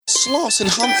Sloss and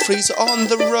Humphreys on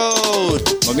the road.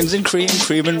 Muggins and cream,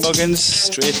 cream and muggins,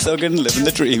 straight thuggin', living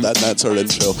the dream. That's our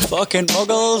intro. Fucking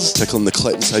muggles. Tickling the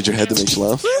clit inside your head that makes you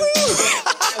laugh.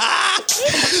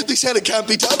 They said it can't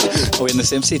be done. Are we in the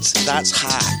same seats? That's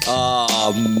hack.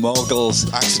 Ah,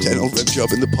 muggles. Accidental rib job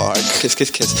in the park. Kiss, kiss,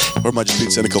 kiss. Or am I just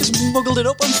being cynical? Muggled it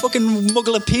up on fucking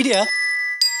Mugglepedia.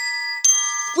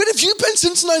 Where have you been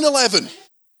since 9/11?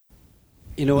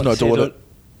 You know what No, they say, don't want don't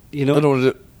you know? I don't want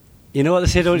to do. You know what they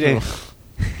say, don't you?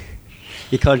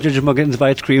 You can't judge a muggins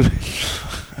by its cream.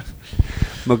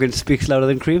 Muggins speaks louder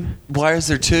than cream. Why is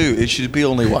there two? It should be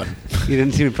only one. You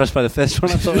didn't seem impressed by the first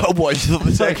one, I thought. Oh boy, you thought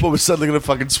the second one was suddenly going to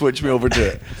fucking switch me over to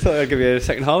it. Thought I'd give you a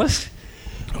second harvest.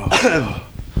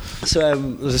 So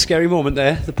there was a scary moment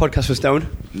there. The podcast was down.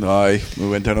 Aye, we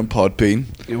went down on Podbean.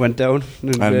 It went down.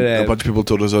 And a bunch of people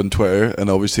told us on Twitter,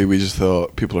 and obviously we just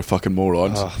thought people are fucking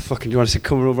morons. Oh, fucking, do you want us to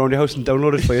come around your house and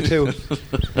download it for you too?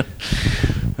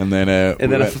 And then,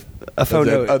 I found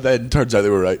out. And then turns out they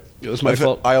were right. It was my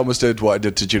fault. I almost did what I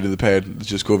did to Judy the Pen,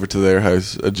 just go over to their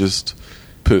house and just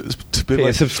pay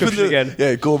a subscription again.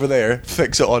 Yeah, go over there,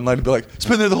 fix it online, and be like, it's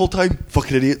been there the whole time,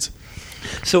 fucking idiots.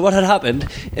 So what had happened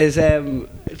is,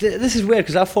 this is weird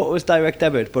because I thought it was direct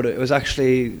debit, but it was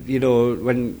actually, you know,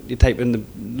 when you type in the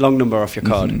long number off your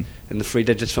card and the 3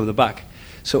 digits from the back.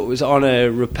 So it was on a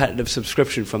repetitive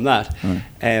subscription from that.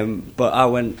 Right. But I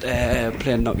went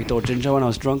playing Knock Your Door Ginger when I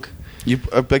was drunk. You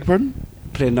beg pardon?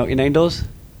 Playing Knock Your Nine Doors.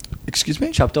 Excuse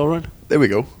me? Chapdoor Run. There we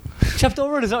go.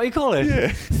 Chapdoor Run, is that what you call it? Yeah.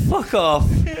 Fuck off.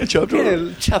 Yeah, Chapdoor Run.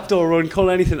 Yeah, Chapdoor Run, call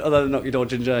it anything other than Knock Your Door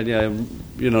Ginger, and yeah,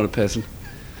 you're not a person.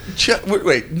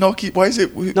 Wait, why is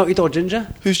it... Knock Your Door Ginger?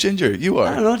 Who's Ginger? You are?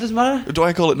 I don't know, it doesn't matter. Or do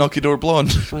I call it Knock Your Door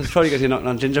Blonde? Well, it's probably because you're knocking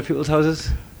on ginger people's houses.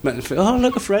 Oh,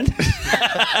 look, a friend.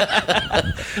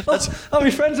 My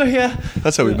friends are here.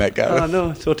 That's how we met, Gareth. Oh,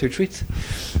 no, so 2 treats.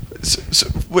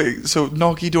 So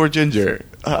Knock Your Door Ginger,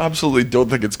 I absolutely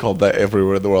don't think it's called that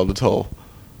everywhere in the world at all.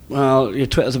 Well, your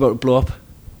Twitter's about to blow up.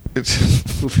 It's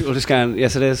People just going,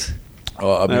 yes, it is.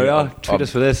 Oh, I mean, there we are. Tweet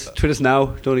us for this. Tweet us now.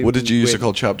 Don't even. What did you used to wait.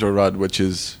 call Chapter Rad, which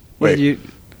is... What Wait, did you...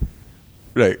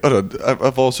 right, hold on.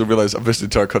 I've also realised I've missed the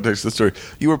entire context of the story.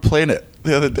 You were playing it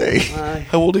the other day. Aye.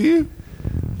 How old are you?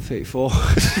 34.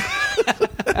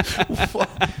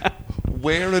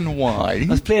 Where and why? I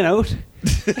was playing out.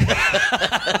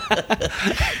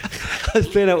 I was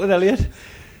playing out with Elliot.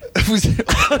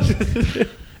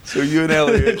 So you and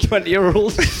Elliot...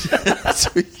 20-year-old. So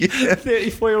you,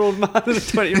 34-year-old man and a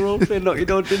 20-year-old playing Knock Your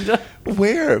Door Ginger.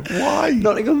 where? Why?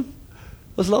 Nottingham.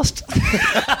 Was lost.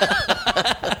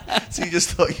 So you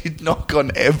just thought you'd knock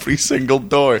on every single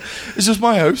door. It's just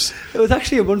my house. It was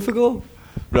actually a month ago.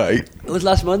 Right. It was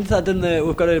last month.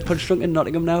 We've got a punch drunk in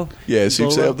Nottingham now. Yeah, so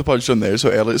you set up the punch on there. So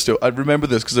Elliot still... I remember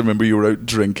this because I remember you were out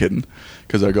drinking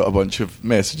because I got a bunch of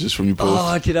messages from you both.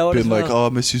 Oh, do you know what being as like, well? oh, I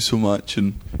miss you so much,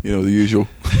 and, you know, the usual.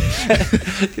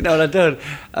 You know what I done?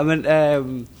 I meant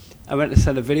to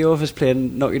send a video of us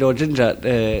playing Knock Your Door Ginger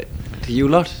to you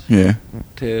lot, Yeah.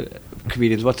 to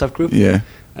comedians WhatsApp group. Yeah.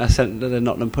 And I sent it to the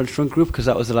Nottingham Punch Drunk group because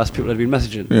that was the last people I'd been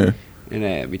messaging. Yeah.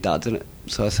 And my dad's in it.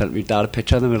 So I sent my dad a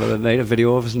picture in the middle of the night, a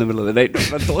video of us in the middle of the night,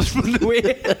 knocking on doors from the way.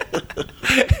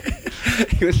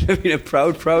 He was being a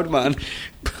proud man.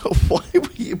 Why were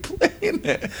you playing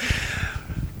it?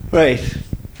 Right.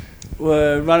 We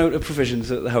ran out of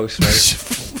provisions at the house,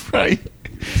 right? Right.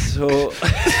 So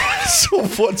So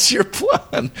what's your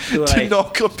plan? So, to like-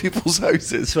 knock on people's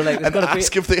houses So, like, there's and gotta be-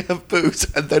 ask if they have booze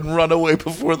and then run away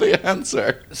before they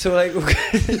answer? So like,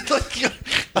 there's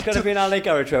Like, got to be an alley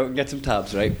garage where we can get some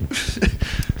tabs, right?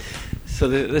 So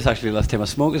this actually the last time I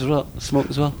smoked as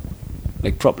well,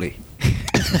 like properly.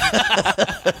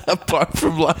 apart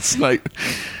from last night.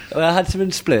 Well, I had some in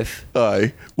spliff.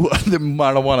 Aye. Well, the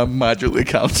marijuana magically I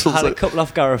cancels had a it. couple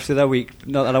off Gareth the other week.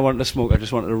 Not that I wanted to smoke, I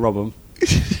just wanted to rob him.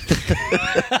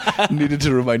 Needed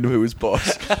to remind him who was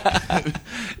boss.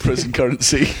 Prison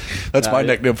currency. That's my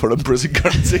nickname for him, prison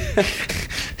currency.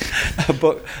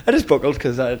 But I just buckled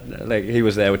because he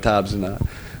was there with tabs and that.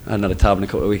 I hadn't had a tab in a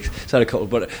couple of weeks. So I had a couple,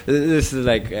 but this is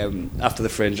like after the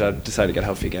Fringe, I decided to get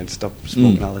healthy again, stop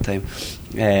smoking all the time.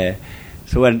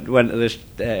 So went to this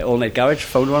all night garage,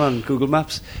 found one on Google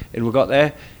Maps, and we got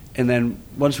there. And then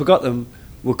once we got them,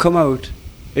 we come out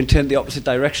and turned the opposite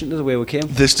direction to the way we came.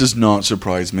 This does not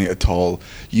surprise me at all.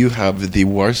 You have the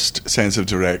worst sense of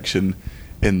direction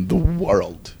in the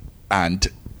world, and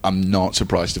I'm not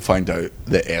surprised to find out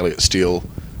that Elliot Steele,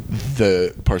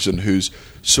 the person who's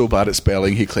so bad at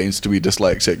spelling he claims to be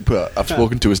dyslexic, but I've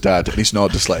spoken to his dad and he's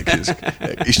not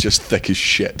dyslexic. He's just thick as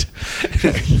shit.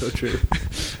 So true.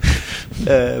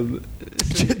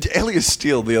 Elliot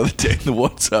Steele the other day in the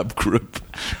WhatsApp group,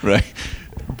 right?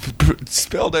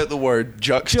 spelled out the word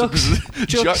juxtaposition.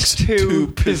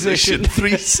 Juxtaposition.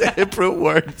 3 separate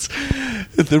words.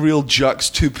 The real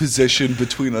juxtaposition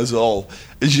between us all.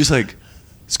 It's just like,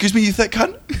 excuse me, you thick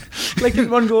cunt? Like,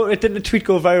 didn't the tweet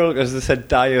go viral because they said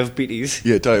diabetes?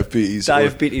 Yeah, diabetes.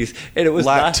 Diabetes. And it was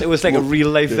that. It was like a real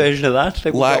life version of that.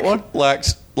 Like, that one?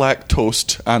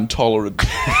 Lactose intolerant.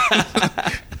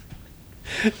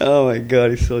 Oh my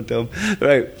god, he's so dumb.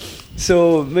 Right.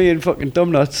 So, me and fucking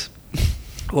dumbnuts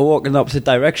were walking in the opposite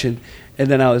direction. And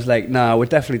then I was like, nah, we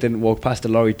definitely didn't walk past the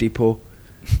lorry depot.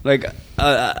 Like,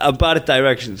 I'm bad at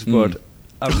directions, but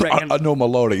I reckon... I know my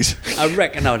lorries. I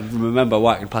reckon I'd remember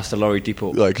walking past the lorry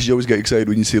depot. Like, because you always get excited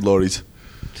when you see lorries.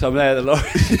 So I'm there at the lorry.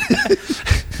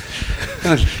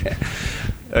 Okay.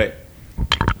 Right.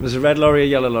 There's a red lorry, a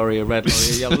yellow lorry, a red lorry,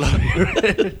 a yellow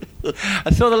lorry. I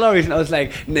saw the lorries and I was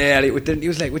like, nah, we didn't. He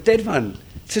was like, we did, man.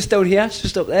 It's just down here, it's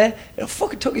just up there. And I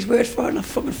fucking took his word for it and I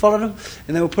fucking followed him.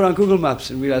 And then we put on Google Maps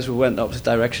and realised we went the opposite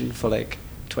direction for like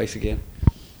twice again.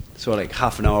 So like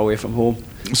half an hour away from home.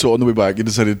 So on the way back, you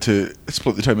decided to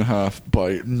split the time in half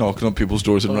by knocking on people's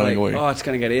doors and running away. Oh, it's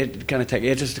going to take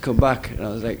ages to come back. And I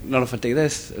was like, not if I do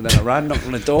this. And then I ran, knocked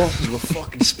on the door, and we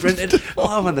fucking sprinted.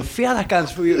 Oh man, the fear that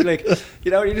comes for you. Like, you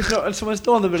know, you just knock on someone's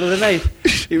door in the middle of the night.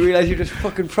 You realise you just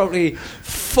fucking probably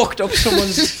fucked up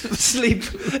someone's sleep.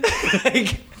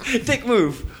 Like, dick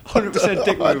move. 100%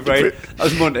 dick move, right? I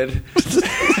was munted.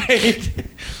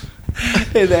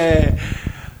 And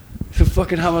so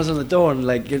fucking hammers on the door and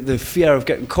like the fear of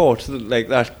getting caught like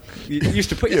that. You used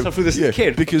to put yourself through this as a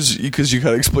kid because you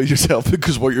can't explain yourself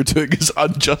because what you're doing is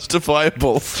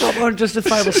unjustifiable. Not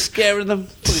unjustifiable. Scaring them,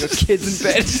 putting your kids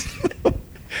in bed,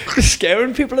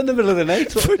 scaring people in the middle of the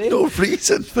night for no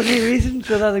reason. For no reason,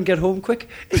 rather than get home quick.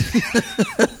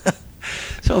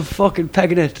 So I'm fucking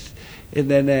pegging it. And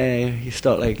then you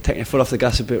start like taking your foot off the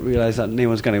gas a bit, realise that no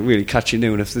one's going to really catch you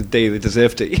now, and if the day they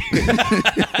deserve to.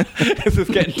 If they're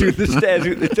getting through the stairs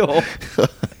out the door,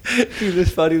 through this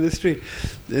far in the street.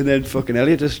 And then fucking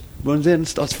Elliot just runs in,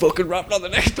 starts fucking rapping on the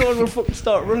next door, and we'll fucking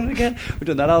start running again. We've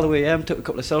done that all the way took a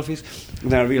couple of selfies,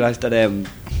 and then I realised that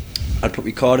I'd put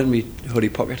my card in my hoodie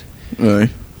pocket. Right.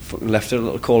 Fucking left it a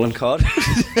little calling card.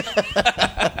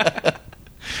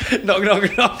 Knock,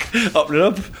 knock, knock. Open it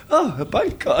up. Oh, a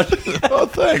bank card. Oh,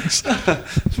 thanks. I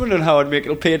was wondering how I'd make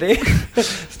it a payday.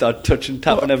 Start touching,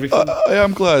 tapping everything. I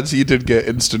am glad you did get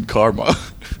instant karma.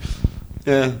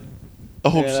 Yeah. I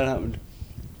hope that happened.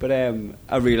 But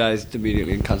I realised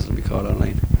immediately and cancelled my card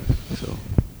online. So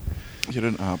you're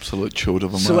an absolute chode of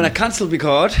a man. So when I cancelled my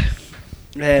card,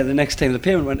 the next time the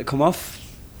payment went to come off,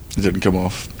 it didn't come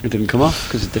off. It didn't come off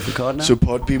because it's a different card now. So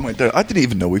Podbean went down. I didn't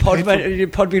even know we paid for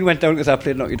it. Podbean went down because I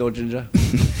played Knock Your Door Ginger.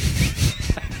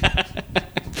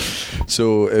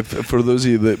 So for those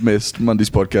of you that missed Monday's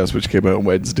podcast, which came out on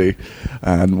Wednesday,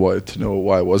 and wanted to know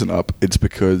why it wasn't up, it's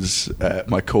because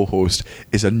my co-host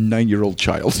is a 9-year-old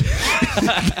child.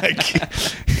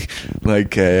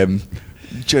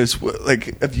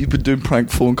 Have you been doing prank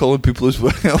phone calling people as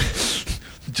well?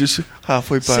 Just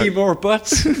halfway back. Seymour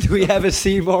Butts. Do we have a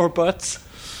Seymour Butts?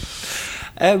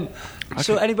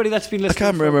 So anybody that's been listening...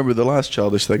 I can't remember the last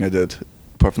childish thing I did,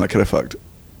 apart from that kind of fact.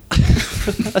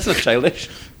 That's not childish.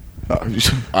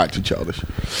 Acting childish.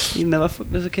 You never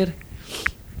fucked as a kid?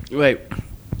 Right.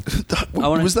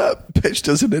 Was that pitched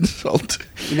as an insult?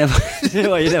 You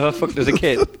never fucked as a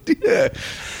kid? Yeah.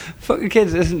 Fucking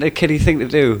kids isn't a kiddie thing to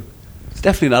do. It's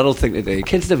definitely an adult thing to do.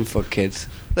 Kids didn't fuck kids.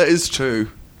 That is true.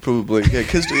 Probably, yeah,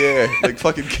 kids. Yeah, like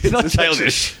fucking kids. It's not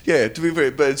childish. Yeah, to be fair,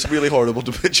 but it's really horrible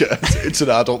to picture. It's an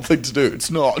adult thing to do.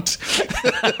 It's not.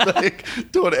 Like,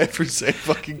 don't ever say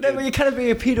fucking. No, but you can't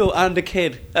be a pedo and a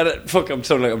kid. And I'm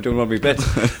sounding like I'm doing one of my bits.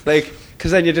 Like,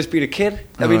 because then you're just being a kid.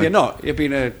 I mean, you're not. You're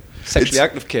being a sexually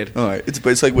active kid. All right,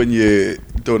 it's like when you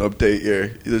don't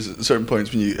update there's certain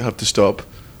points when you have to stop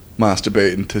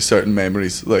masturbating to certain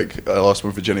memories. Like, I lost my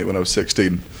virginity when I was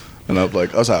 16. And I was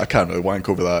like, I can't really wank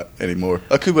over that anymore.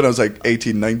 I could when I was like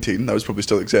 18, 19. That was probably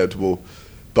still acceptable.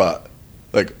 But,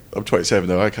 like, I'm 27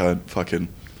 now. I can't fucking...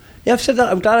 Yeah, I've said that.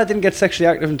 I'm glad I didn't get sexually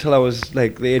active until I was,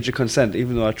 like, the age of consent,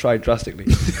 even though I tried drastically.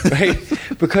 Right?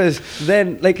 Because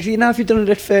then, like, see, now if you'd done it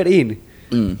at 13,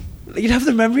 you'd have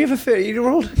the memory of a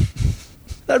 13-year-old.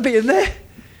 That'd be in there.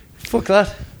 Fuck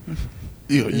that.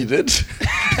 You did?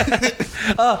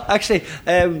 Oh, actually,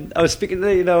 I was speaking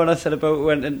to when I said about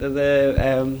went into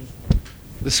the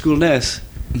school nurse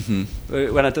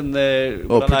when I done the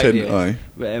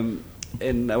pretend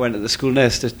I went to the school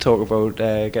nurse to talk about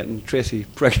getting Tracy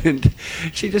pregnant.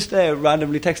 She just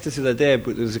randomly texted us the other day,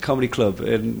 but there was a comedy club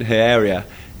in her area,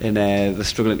 and they're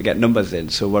struggling to get numbers in.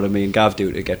 So what me and Gav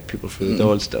do to get people through the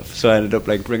door and stuff. So I ended up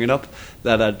like bringing up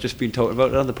that I'd just been talking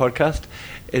about it on the podcast,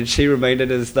 and she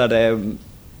reminded us that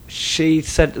she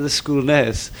said to the school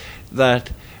nurse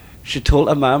that she told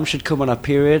her mum she'd come on her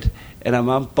period, and her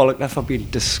mum bollocked her for being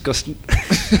disgusting.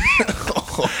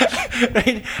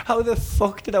 Right? How the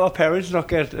fuck did our parents not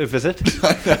get a visit?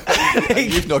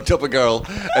 You've knocked up a girl,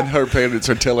 and her parents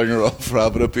are telling her off for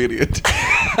having a period.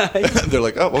 They're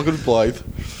like, "Oh, welcome to Blythe."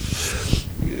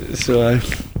 So,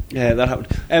 yeah, that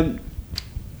happened.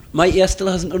 My ear still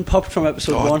hasn't unpopped from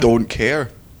episode 1. I don't care.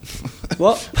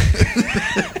 What?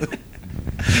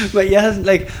 My ear hasn't,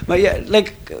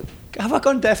 have I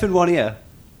gone deaf in one ear?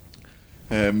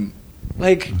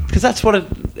 Because that's what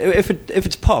if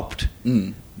it's popped,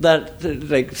 that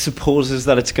like supposes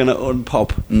that it's going to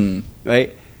unpop,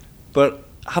 right? But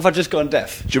have I just gone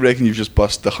deaf? Do you reckon you've just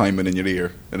bust the hymen in your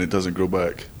ear and it doesn't grow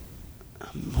back?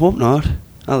 Hope not.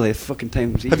 Oh, the fucking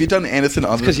times. Have you done anything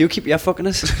other? Because you keep your fucking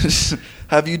us.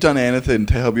 Have you done anything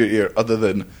to help your ear other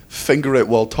than finger it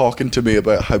while talking to me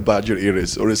about how bad your ear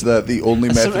is, or is that the only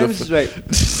method?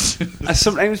 I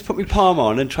sometimes put my palm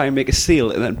on and try and make a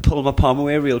seal, and then pull my palm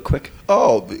away real quick.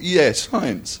 Oh yes,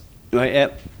 science. Right, yeah.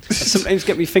 I sometimes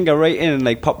get my finger right in and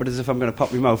like pop it as if I'm going to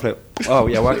pop my mouth. Like, oh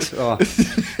yeah, wax. Oh.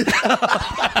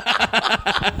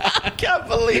 I can't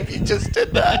believe you just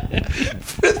did that.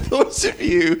 For those of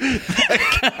you that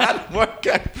can't work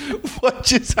out what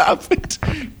just happened,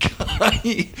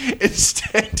 Guy,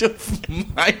 instead of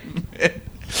miming,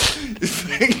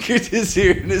 fingered his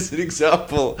ear as an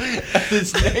example, and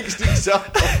his next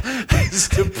example is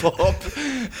to pop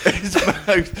his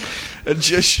mouth and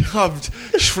just shoved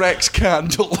Shrek's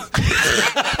candle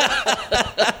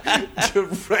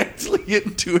directly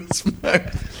into his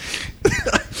mouth.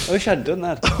 I wish I'd done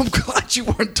that. I'm glad you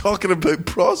weren't talking about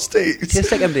prostates. It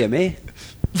tastes like MDMA.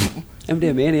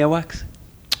 MDMA and earwax.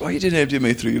 Why are you doing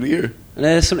MDMA through your ear?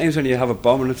 And sometimes when you have a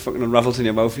bomb and it fucking unravels in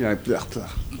your mouth, you're like, blah, blah.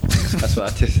 That's what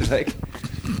that tasted like.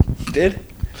 Did?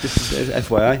 Just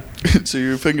FYI. So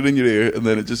you're fingering your ear and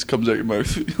then it just comes out your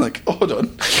mouth. You're like, oh, hold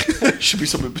on. Should be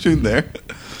something between there.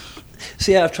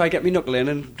 So yeah, I've tried to get my knuckle in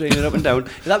and doing it up and down.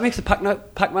 That makes the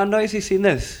Pac-Man noise. You seen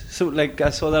this? So like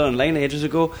I saw that online ages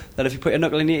ago, that if you put your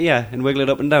knuckle in your ear and wiggle it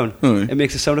up and down, it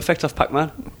makes a sound effect off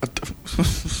Pac-Man.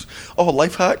 Oh,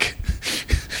 life hack.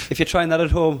 If you're trying that at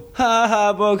home, ha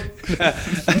ha bug.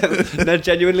 No,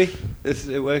 genuinely,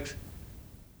 it works.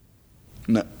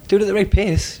 No. Do it at the right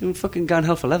pace. You won't fucking go in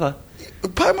hell for leather.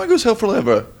 Pac-Man goes hell for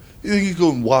leather. You think he's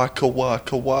going waka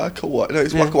waka waka waka? No,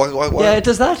 it's waka waka waka waka. Yeah, it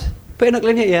does that. Put your knuckle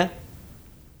in your ear.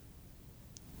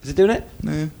 Is it doing it?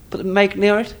 No. Put the mic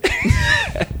near it.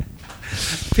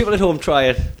 People at home, try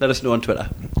it. Let us know on Twitter.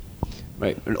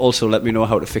 Right, and also let me know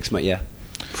how to fix my ear.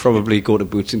 Probably go to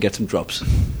Boots and get some drops.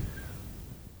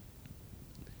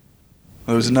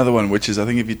 There was another one, which is I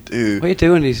think if you do. What are you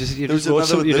doing? You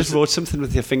just wrote something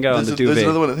with your finger on the duvet. There's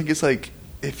another one. I think it's like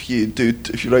if you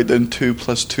write down 2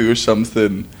 + 2 or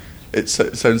something, it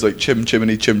sounds like chim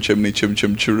chimney chim chimney chim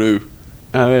chim chiroo.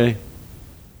 Oh really?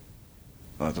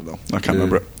 I don't know. I can't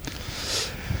remember it.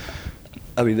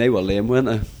 I mean, they were lame, weren't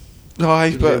they?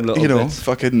 No, but you know,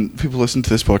 fucking people listen to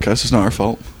this podcast. It's not our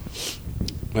fault.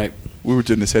 Right. We were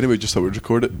doing this anyway. Just thought we'd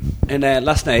record it. And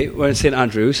last night we were in St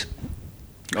Andrews.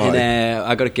 And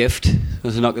I got a gift. There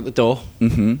was a knock at the door,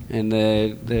 and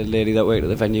the lady that worked at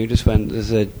the venue just went,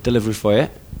 "There's a delivery for you,"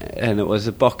 and it was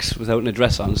a box without an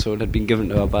address on, so it had been given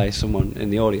to her by someone in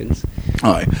the audience.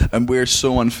 Aye, and we're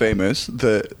so unfamous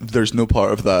that there's no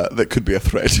part of that could be a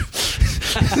threat.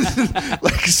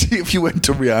 Like, see if you went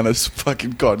to Rihanna's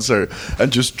fucking concert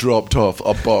and just dropped off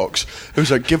a box. It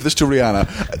was like, give this to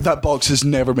Rihanna. That box is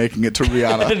never making it to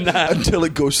Rihanna until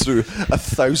it goes through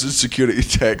 1,000 security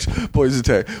checks, boys and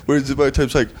tech. Whereas about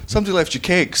times like, somebody left you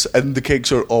cakes, and the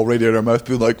cakes are already in our mouth,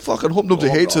 being like, fucking hope nobody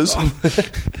hates us.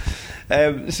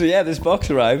 So yeah, this box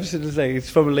arrives, and it's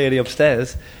from a lady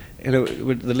upstairs. And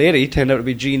the lady turned out to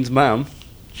be Jean's mum,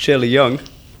 Shirley Young.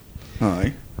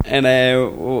 Aye. And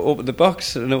opened the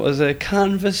box, and it was a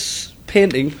canvas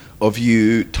painting of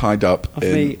you tied up of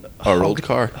in our old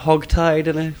car, hog-tied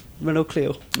in a Renault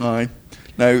Clio. Aye.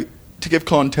 Now, to give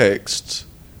context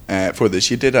for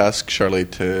this, you did ask Shirley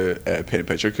to paint a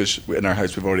picture, because in our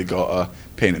house we've already got a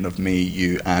painting of me,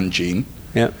 you, and Jean.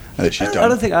 Yeah. That she's done. I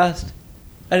don't think I asked.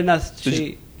 I didn't ask.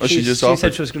 She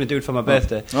said she was going to do it for my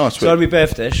birthday. Oh, sweet. So on my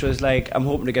birthday, she was like, "I'm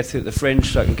hoping to get through the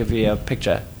Fringe so I can give you a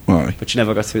picture." Aye. But she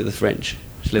never got through the Fringe.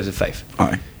 She lives at Fife.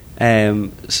 Aye.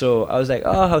 So I was like,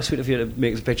 oh, how sweet of you to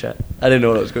make us a picture. I didn't know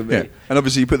what it was going to be. Yeah, and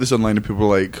obviously you put this online and people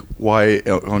were like, why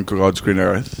on God's green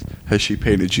earth has she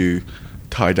painted you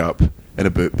tied up in a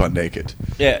boot butt naked?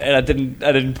 Yeah, and I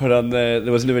didn't put on there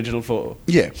was an original photo.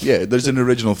 Yeah, there's an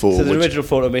original photo. So there's an original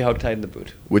photo of me hog tied in the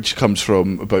boot. Which comes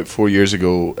from about 4 years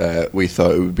ago. We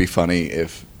thought it would be funny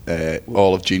if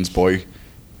all of Jean's boy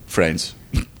friends,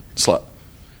 if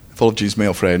all of Jean's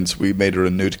male friends, we made her a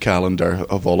nude calendar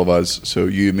of all of us. So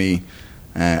you, me,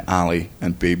 Ali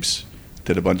and Biebs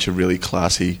did a bunch of really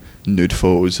classy nude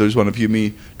photos. There was one of you,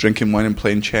 me, drinking wine and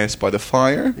playing chess by the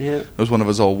fire. Yeah. There was one of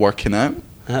us all working out.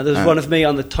 There was one of me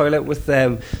on the toilet with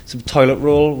some toilet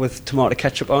roll with tomato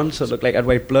ketchup on, so it looked like I'd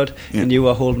white blood, and you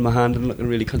were holding my hand and looking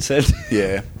really concerned.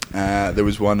 Yeah. There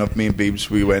was one of me and Biebs.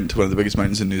 We went to one of the biggest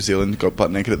mountains in New Zealand, got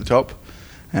butt naked at the top.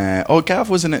 Gav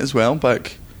was in it as well,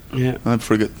 back. Yeah. I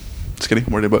forget. Skinny,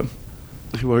 I'm worried about him.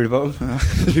 You worried about him?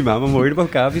 My mum, I'm worried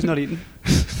about Gav, he's not eating.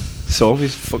 So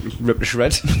he's fucking ripped to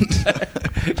shreds.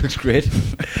 Looks great.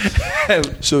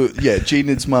 So yeah,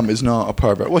 Jean's mum is not a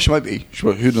pervert. Well, she might be.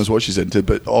 Who knows what she's into?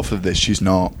 But off of this, she's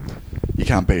not. You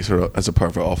can't base her as a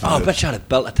pervert off of I this. bet she had a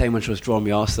belt at time when she was drawing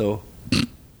me arse though.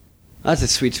 That's a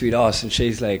sweet, sweet arse, and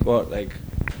she's like what, like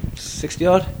 60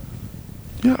 odd?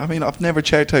 Yeah, I mean, I've never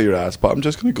checked out your ass, but I'm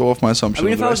just going to go off my assumption. I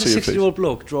mean, of if the I was rest a of your 60-year-old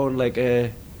bloke drawing like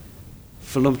a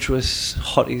voluptuous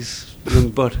hottie's young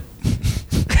butt,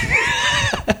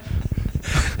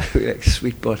 like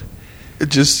sweet butt. It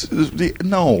just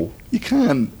no, you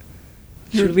can't.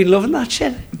 Should have been loving that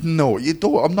shit. No, you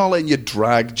don't. I'm not letting you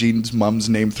drag Jean's mum's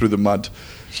name through the mud.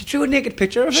 She drew a naked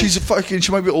picture of it. She's a fucking.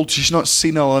 She might be old. She's not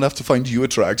senile enough to find you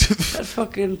attractive. That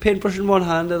fucking paintbrush in one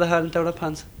hand, the other hand down her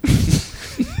pants.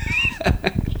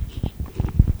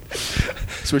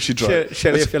 That's where she dragged.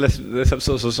 Shelley, if you listen to this, I'm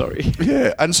so sorry.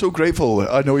 Yeah, and so grateful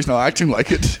that I know he's not acting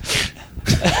like it.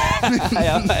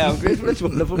 I am grateful. It's a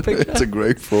wonderful picture. It's a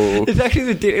great photo. It's actually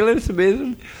the detail and it's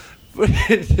amazing. But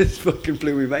it just fucking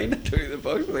blew my mind. I took it in the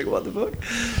box. I'm like, what the fuck?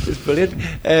 It's brilliant.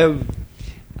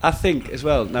 I think as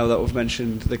well, now that we've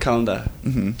mentioned the calendar,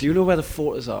 do you know where the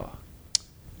photos are?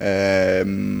 We had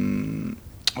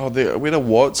a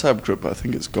WhatsApp group, but I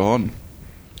think it's gone.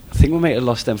 I think we might have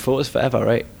lost them photos forever,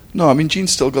 right? No, I mean,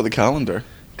 Jean's still got the calendar.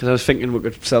 Because I was thinking we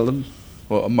could sell them.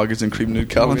 Well, a Muggins and Cream nude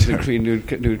calendar. Muggins and Cream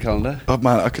nude calendar. Oh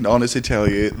man, I can honestly tell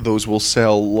you, those will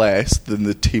sell less than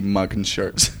the Team Muggins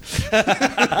shirts.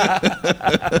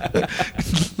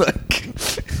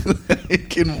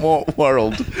 like in what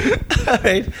world?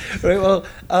 Right. Well,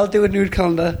 I'll do a nude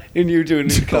calendar, and you do a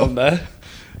nude calendar,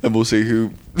 and we'll see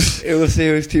who. We'll see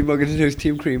who's Team Muggins and who's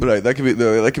Team Cream. Right, that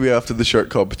could be after the shirt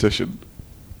competition.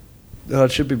 Oh,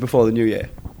 it should be before the new year.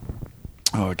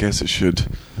 Oh, I guess it should.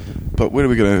 But when are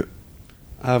we gonna?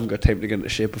 I haven't got time to get into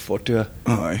shape before tour.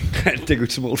 Aye. Dig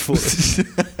out some old photos. I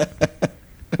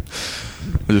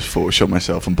just Photoshop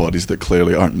myself in bodies that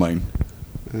clearly aren't mine.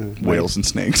 Whales and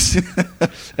snakes.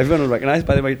 Everyone will recognise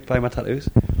by my tattoos.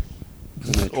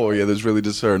 Oh yeah, there's really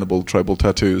discernible tribal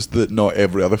tattoos that not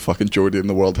every other fucking Geordie in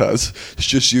the world has. It's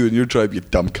just you and your tribe, you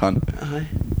dumb cunt. Aye.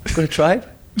 I've got a tribe.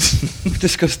 We've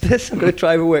discussed this. I've got a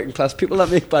tribe of working class people that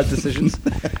make bad decisions.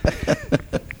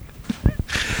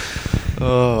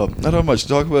 I don't have much to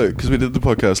talk about because we did the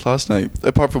podcast last night.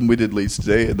 Apart from we did Leeds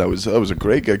today, and that was a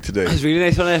great gig today. It was really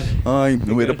nice, wasn't it? Aye,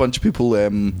 we had a bunch of people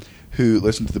who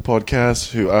listen to the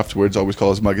podcast who afterwards always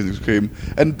call us Muggins and Cream.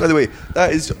 And by the way,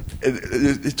 that is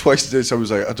twice today. So I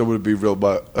was like, I don't want to be real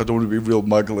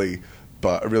muggly,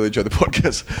 but I really enjoy the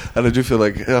podcast, and I do feel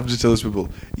like I have to tell those people,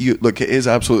 look, it is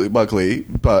absolutely muggly,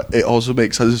 but it also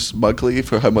makes us muggly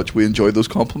for how much we enjoy those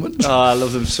compliments. Oh, I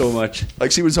love them so much.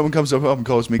 Like, see, when someone comes up and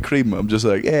calls me Cream, I'm just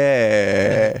like,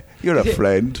 yeah, you're a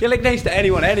friend. You're like nice to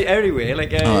anyone, anyway. Like,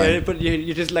 but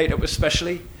you just light up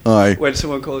especially. Aye. When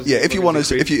someone calls. Yeah, if you want us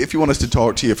to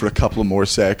talk to you for a couple of more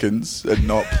seconds and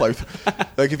not plough,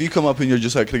 like if you come up and you're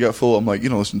just like, can I get a photo? I'm like, you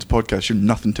don't listen to podcasts, you're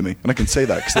nothing to me, and I can say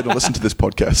that because they don't listen to this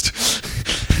podcast.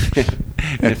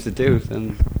 And if they do,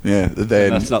 then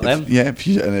then that's not them. Yeah,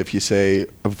 if you say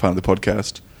I'm a fan of the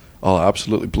podcast, I'll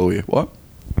absolutely blow you. What?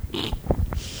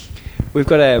 We've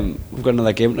got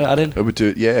another game to add in. I would do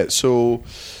it. Yeah, so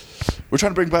we're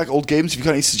trying to bring back old games. If you've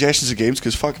got any suggestions of games,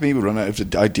 because fuck me, we run out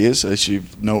of ideas. As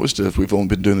you've noticed, if we've only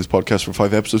been doing this podcast for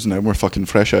 5 episodes now, and we're fucking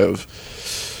fresh out of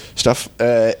stuff.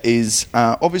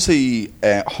 Obviously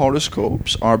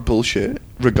horoscopes are bullshit,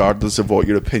 regardless of what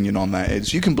your opinion on that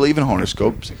is. You can believe in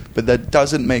horoscopes, but that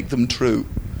doesn't make them true.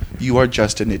 You are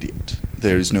just an idiot.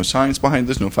 There's no science behind it,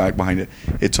 there's no fact behind it.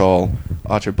 It's all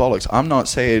utter bollocks. I'm not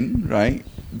saying, right,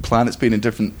 planets being in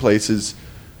different places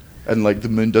and like the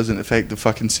moon doesn't affect the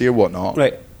fucking sea or whatnot.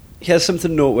 Right. Here's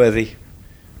something noteworthy.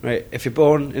 right? If you're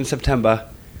born in September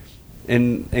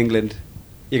in England,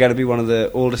 you're going to be one of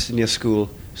the oldest in your school.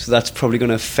 So that's probably going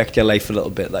to affect your life a little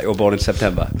bit, that you were born in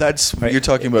September. That's right? You're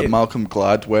talking about Malcolm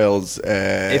Gladwell's.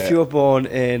 If you were born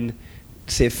in,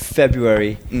 say,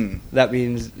 February, that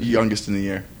means youngest in the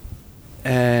year.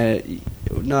 No,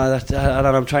 that I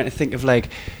don't know, I'm trying to think of like.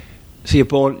 So you're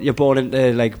born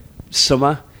into like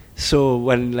summer. So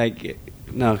when like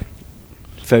no.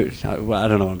 Well, I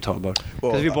don't know what I'm talking about.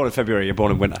 Because if you're born in February, you're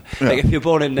born in winter. Yeah. Like if you're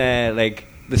born in like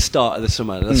the start of the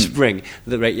summer, the spring,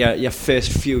 right, your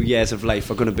first few years of life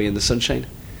are going to be in the sunshine.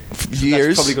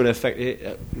 Years. That's probably going to affect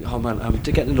it. Oh man, I'm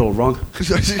getting it all wrong.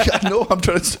 I know.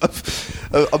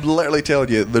 I'm literally telling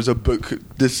you. There's a book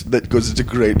that goes into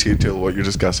great detail what you're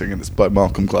discussing, and it's by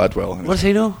Malcolm Gladwell. What does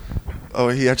he know? Oh,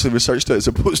 he actually researched it as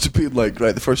opposed to being like,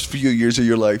 right, the first few years of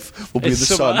your life will be in the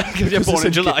sun. Because you're born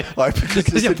in July.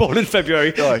 Because you're born in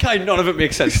February. None of it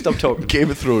makes sense. Stop talking.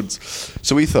 Game of Thrones.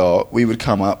 So we thought we would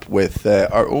come up with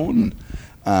our own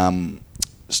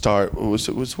what's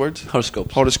the word?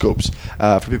 Horoscopes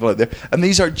for people out there. And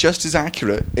these are just as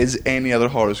accurate as any other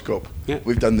horoscope. Yeah.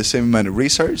 We've done the same amount of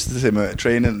research, the same amount of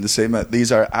training,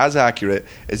 these are as accurate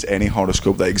as any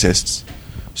horoscope that exists.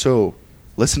 So,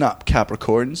 listen up,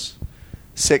 Capricorns.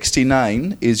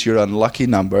 69 is your unlucky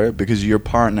number because your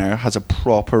partner has a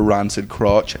proper rancid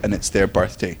crotch and it's their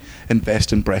birthday.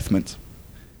 Invest in breath mint.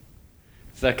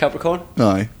 Is that Capricorn?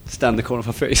 Aye. Stand in the corner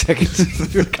for 30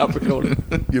 seconds. You're a Capricorn.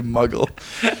 You muggle.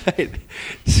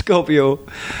 Scorpio.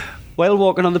 While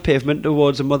walking on the pavement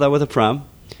towards a mother with a pram,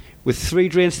 with 3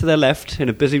 drains to their left and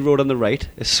a busy road on the right,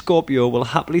 a Scorpio will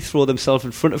happily throw themselves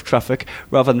in front of traffic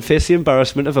rather than face the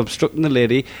embarrassment of obstructing the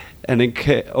lady and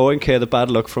incur the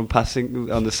bad luck from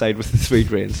passing on the side with the 3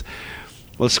 drains.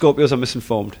 Well, Scorpios are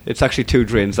misinformed. It's actually 2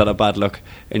 drains that are bad luck,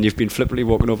 and you've been flippantly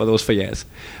walking over those for years.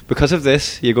 Because of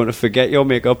this, you're going to forget your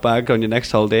makeup bag on your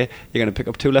next holiday, you're going to pick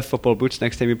up 2 left football boots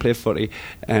next time you play footy,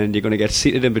 and you're going to get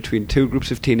seated in between 2 groups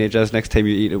of teenagers next time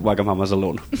you eat at Wagamama's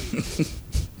alone.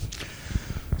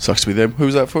 Sucks to be them.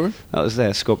 Who's that for? That was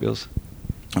Scorpios.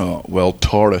 Oh, well,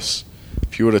 Taurus.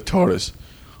 If you were a Taurus,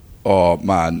 oh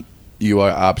man, you are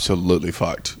absolutely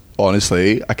fucked.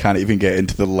 Honestly, I can't even get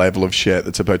into the level of shit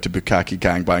that's about to bukkake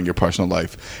gangbang your personal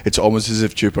life. It's almost as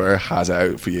if Jupiter has it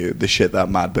out for you, the shit that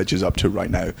mad bitch is up to right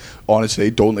now.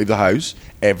 Honestly, don't leave the house.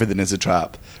 Everything is a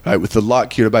trap. Right, with the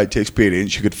luck you're about to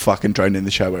experience, you could fucking drown in the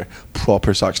shower.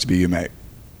 Proper sucks to be you, mate.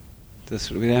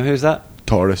 Who's that?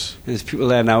 Taurus. There's people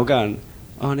there now going,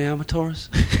 oh no, I'm a Taurus.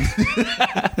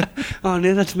 Oh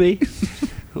no, that's me.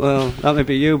 Well, that may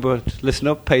be you, but listen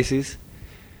up, Pisces.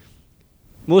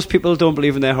 Most people don't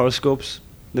believe in their horoscopes.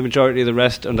 The majority of the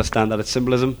rest understand that it's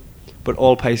symbolism, but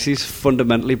all Pisces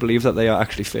fundamentally believe that they are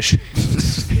actually fish.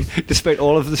 Despite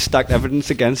all of the stacked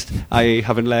evidence against, i.e.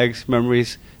 having legs,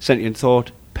 memories, sentient thought,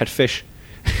 pet fish.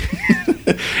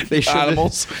 They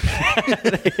Animals.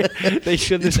 They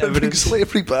shun this evidence.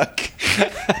 Slavery back.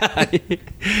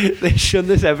 They shun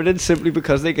this evidence simply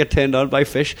because they get turned on by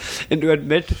fish, and to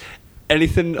admit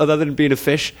anything other than being a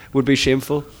fish would be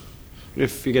shameful.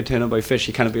 If you get turned on by fish,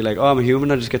 you can't be like, oh, I'm a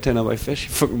human, I just get turned on by fish. You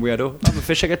fucking weirdo. I'm a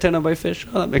fish, I get turned on by fish.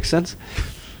 Oh, that makes sense.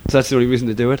 So that's the only reason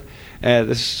to do it.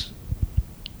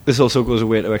 This also goes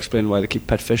away to explain why they keep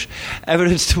pet fish.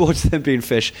 Evidence towards them being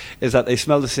fish is that they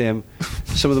smell the same.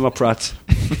 Some of them are prats.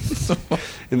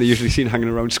 And they're usually seen hanging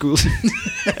around schools.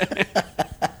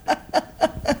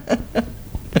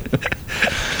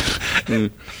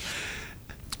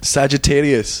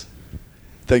 Sagittarius.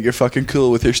 Think you're fucking cool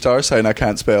with your star sign I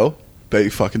can't spell? Bet you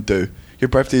fucking do. Your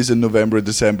birthday is in November and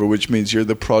December, which means you're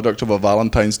the product of a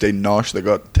Valentine's Day nosh that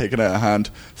got taken out of hand.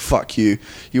 Fuck you.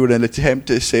 You were in an attempt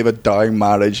to save a dying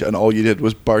marriage, and all you did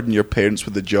was burden your parents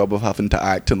with the job of having to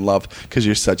act in love because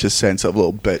you're such a sensitive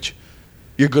little bitch.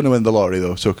 You're going to win the lottery,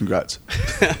 though, so congrats.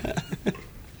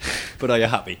 But are you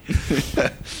happy?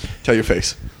 Tell your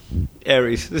face.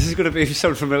 Aries. This is going to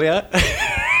sound familiar.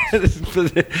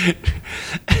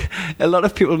 A lot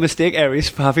of people mistake Aries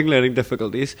for having learning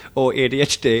difficulties or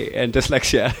ADHD and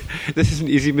dyslexia. This is an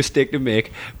easy mistake to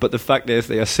make, but the fact is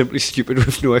they are simply stupid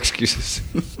with no excuses.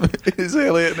 Is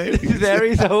Elliot an Aries? He's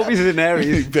Aries. I hope he's an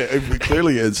Aries. It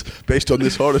clearly is, based on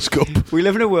this horoscope. We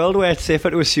live in a world where it's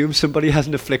safer to assume somebody has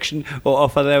an affliction or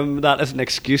offer them that as an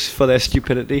excuse for their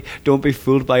stupidity. Don't be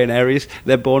fooled by an Aries.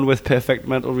 They're born with perfect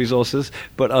mental resources,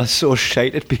 but are so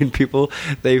shite at being people,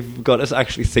 they've got us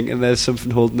actually thinking there's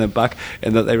something holding them back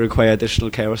and that they require additional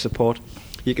care or support.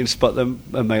 You can spot them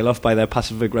a mile off by their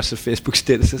passive-aggressive Facebook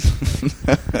statuses.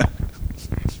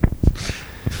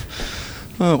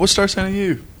 What star sign are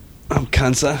you? I'm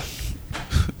Cancer.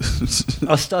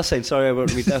 Oh, star sign, sorry, I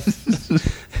wrote me death.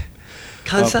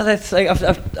 Cancer, that's like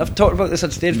I've talked about this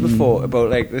on stage before, about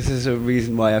like this is a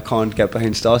reason why I can't get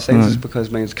behind star signs, is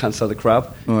because mine's Cancer the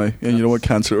crab. Aye, and you don't want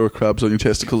cancer or crabs on your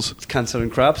testicles. It's Cancer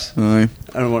and crabs. Aye.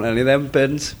 I don't want any of them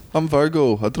burdens. I'm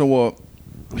Virgo. I don't know what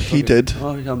he did.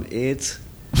 Oh, I'm AIDS.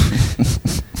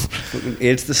 Fucking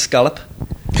AIDS the scallop.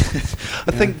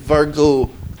 I think Virgo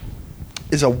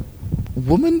is a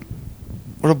woman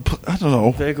or I don't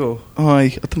know. Virgo. Aye, I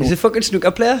don't know. He's a fucking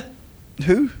snooker player.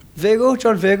 Who? Virgo,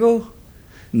 John Virgo.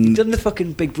 He done the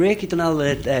fucking Big Break. He done all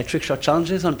the trick shot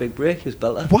challenges on Big Break. He was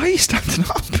belter. Why are you standing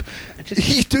up?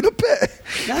 He's doing a bit.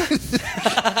 Nah.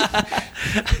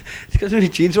 It's because his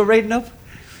jeans were riding up.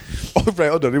 Oh, right,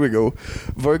 hold on, here we go.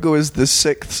 Virgo is the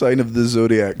 6th sign of the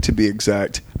zodiac, to be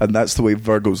exact, and that's the way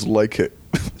Virgos like it.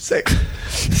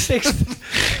 6th.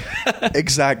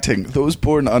 Exacting. Those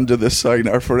born under this sign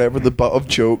are forever the butt of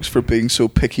jokes for being so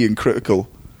picky and critical.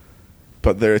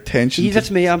 But their attention...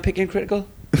 That's me, I'm picky and critical.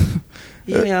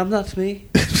 Yeah, that's me.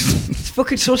 It's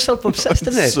fucking so self-obsessed,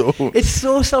 isn't it? It's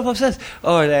so self-obsessed.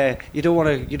 Oh, you don't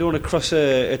want to cross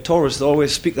a Taurus. They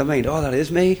always speak their mind. Oh, that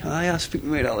is me. I speak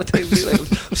my mind all the time.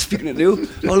 I'm speaking it new.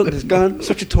 Oh, look at this gun.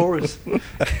 Such a Taurus.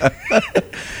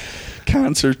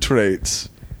 Cancer traits.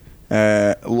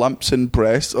 Lumps in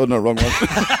breast. Oh no, wrong one.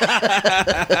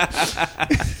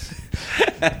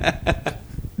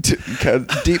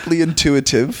 Deeply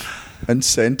intuitive and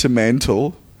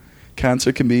sentimental.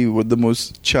 Cancer can be one of the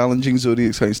most challenging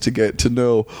zodiac signs to get to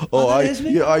know.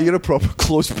 You're a proper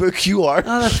closed book. You are.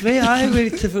 Oh, that's me. I really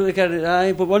typically get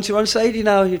it. But once you're on side, you'd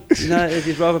rather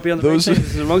be on the right side.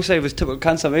 The wrong side was typical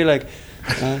Cancer. Me, like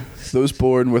those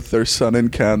born with their sun in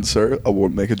Cancer, I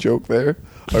won't make a joke there,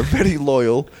 are very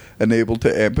loyal and able to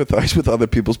empathise with other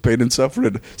people's pain and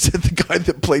suffering, said the guy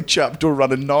that played Chapter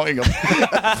Run in Nottingham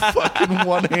at fucking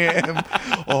 1 a.m.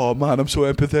 Oh man, I'm so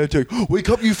empathetic. Wake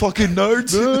up, you fucking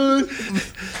nerds.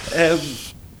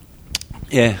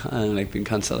 Yeah, I don't like being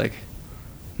Cancer, like.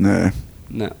 No.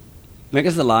 Make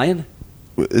us the lion.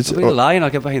 I'll be the lion, I'll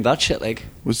get behind that shit, like.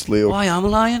 Was Leo? Oh, I am a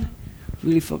lion.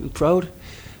 Really fucking proud.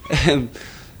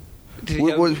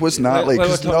 What's Natalie?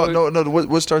 No.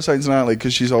 What star sign's Natalie?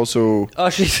 Because she's also... Oh,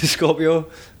 she's a Scorpio.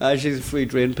 She's a free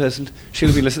drain person.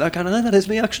 She'll be listening. I can't know that is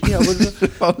me, actually.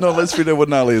 Oh, no, let's find out what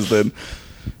Natalie is then.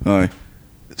 Aye.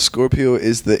 Scorpio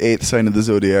is the 8th sign of the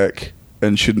zodiac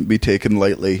and shouldn't be taken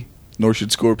lightly, nor should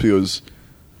Scorpios.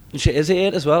 And she is the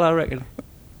 8 as well, I reckon.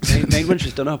 9 when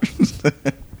she's done up.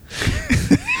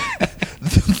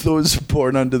 Those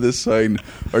born under this sign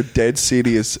are dead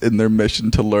serious in their mission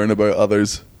to learn about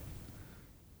others.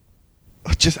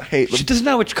 I just hate them. She doesn't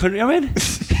know which country I'm in.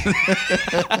 It's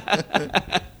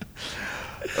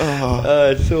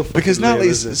so because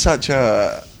Natalie's such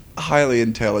a highly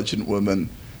intelligent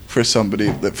woman for somebody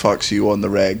that fucks you on the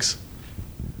regs.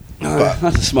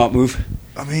 That's a smart move.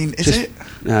 I mean, is it?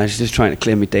 No, she's just trying to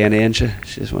claim my DNA, and she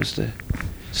just wants to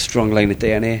strong line of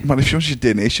DNA. Man, if she wants your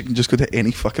DNA, she can just go to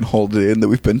any fucking holiday inn that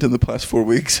we've been to in the past 4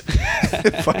 weeks.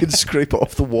 Fucking scrape it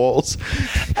off the walls.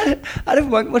 I don't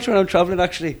wank much when I'm travelling,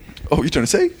 actually. Oh, what are you trying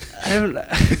to say? I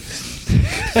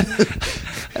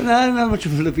don't have much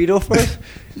of a libido for it.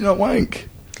 You don't wank?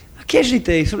 Occasionally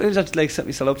do. Sometimes I have to like set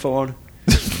myself up for one.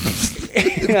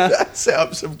 Set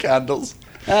up some candles.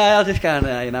 I'll just go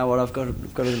and, you know what, I've got a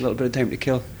little bit of time to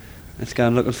kill. Let's go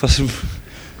and looking for some...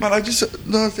 Man, I'm just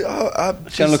look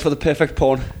for the perfect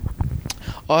porn.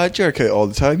 I jerk out all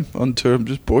the time on tour. I'm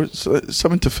just bored. So it's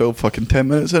something to fill fucking 10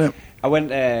 minutes in it. I went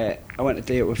to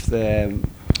date with the...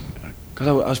 Because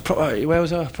I was proper... Where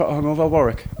was I? Proper hungover at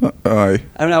Warwick. Aye.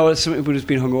 I mean, I was somebody who's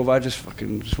been hungover. I just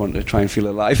wanted to try and feel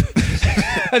alive.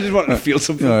 I just wanted to feel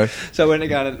something. Aye. So I went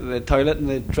again to the toilet in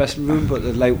the dressing room, but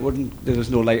the light wouldn't... There was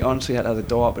no light on, so you had to have the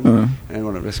door open. And I didn't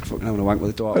want to risk fucking having a wank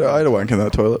with the door open. I had a wank in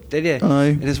that toilet. Did you? Aye.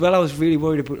 And as well, I was really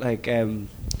worried about, like...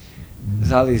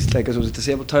 there's all these, like, as it was a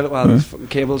disabled toilet, while there's fucking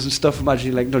cables and stuff.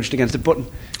 Imagine you, like, nudged against a button.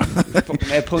 Fucking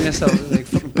pulling yourself, like,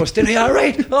 fucking busting. Are you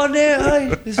alright? Oh, no,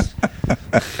 aye.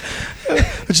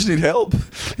 I just need help.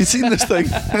 You seen this thing?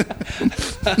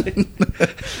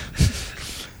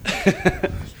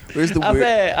 Where's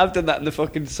the I've done that in the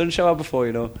fucking sun shower before,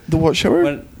 you know. The what shower?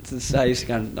 I used to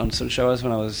go on sun showers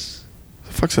when I was...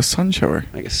 The fuck's a sun shower?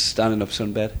 Like a standing up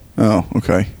sunbed. Oh,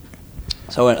 okay.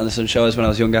 So I went on the sun showers when I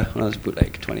was younger, when I was about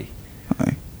like 20.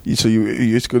 Aye. So you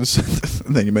used to go to...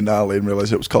 and then you met Natalie and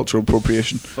realised it was cultural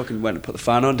appropriation. Fucking went and put the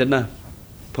fan on, didn't I?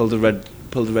 Pulled the red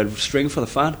string for the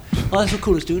fan. Oh, that's what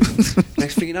cool is doing.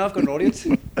 Next thing you know, I've got an audience.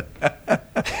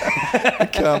 I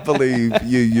can't believe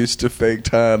you used to fake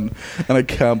tan, and I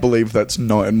can't believe that's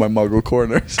not in my muggle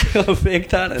corners. Fake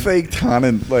tanning? Fake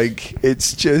tanning. Like,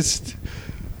 it's just...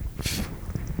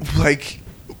 Like,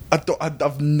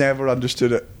 I've never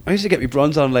understood it. I used to get me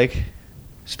bronze on, like,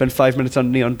 spend 5 minutes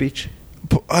on Neon Beach.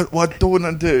 But what I don't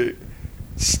want to do,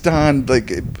 stand,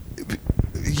 like,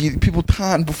 people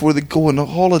tan before they go on a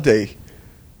holiday.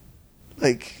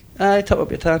 Like, I top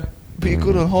up your tan. but you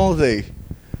go on holiday.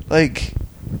 Like,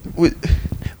 Well,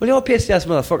 you're a pasty ass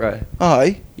motherfucker.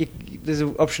 aye. There's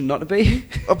an option not to be.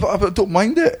 I don't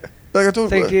mind it. Like, I don't.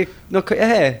 Think you not cut your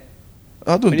hair.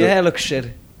 I don't When do your hair looks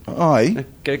shit. Aye.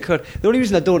 Get it cut. The only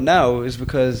reason I don't now is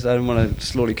because I don't want to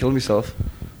slowly kill myself.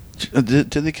 Do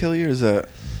they kill you, or is that?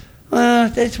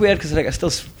 It's weird because like, I still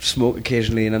smoke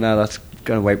occasionally, and I know that's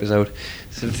going to wipe us out.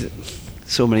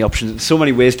 So many options, so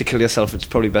many ways to kill yourself. It's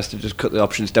probably best to just cut the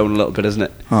options down a little bit, isn't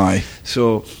it? Aye.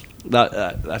 So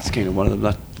that's kind of one of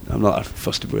them. I'm not that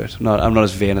fussed about it. I'm not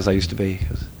as vain as I used to be.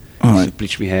 Cause I used to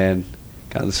bleach my hair and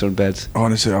get in the sunbeds.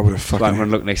 Honestly, I would have So I'm fucking going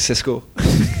to look like Cisco.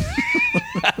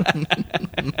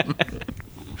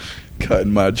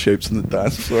 cutting mad shapes on the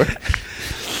dance floor.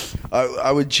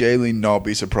 I would genuinely not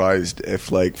be surprised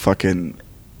if, like, fucking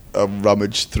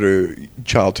rummaged through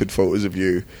childhood photos of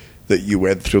you that you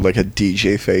went through, like, a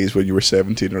DJ phase when you were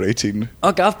 17 or 18.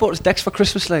 Oh, Gav bought us decks for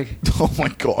Christmas, like. Oh my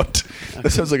god,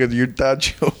 that sounds like your dad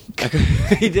joke.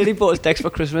 He did. He bought us decks for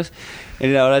Christmas, and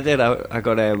you know what I did? I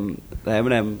got the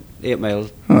Eminem 8 Mile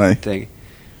Aye. thing.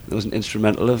 There was an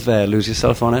instrumental of "Lose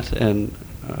Yourself" on it, and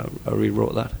I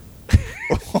rewrote that.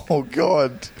 Oh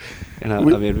god. And I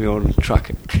made my own track.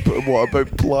 But what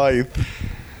about Blythe?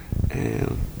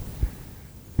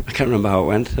 I can't remember how it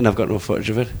went, and I've got no footage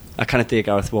of it. I kind of take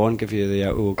Gareth Warren, give you the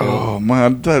Oh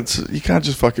man, you can't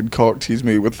just fucking cock tease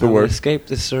me with the I will word. escape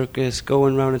this circus,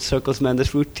 going round in circles, man.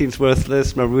 This routine's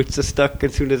worthless. My roots are stuck,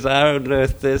 as soon as I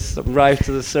unearth this, I'm rise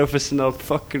to the surface and I'll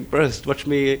fucking burst. Watch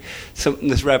me, something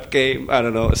this rap game. I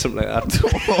don't know, something like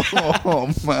that. Oh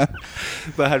man.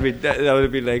 But that would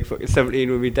have been like fucking 17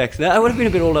 with me decks. Now, I would have been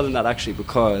a bit older than that actually,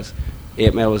 because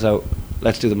 8 Mile was out.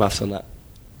 Let's do the maths on that.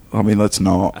 I mean, let's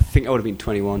not. I think I would have been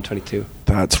 21, 22.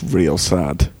 That's real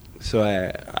sad. So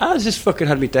I just fucking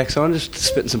had me decks on, just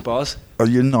spitting some bars. Oh,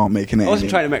 you're not making it. I wasn't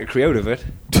trying to make a career out of it.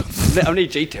 I'm an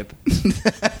G-tip.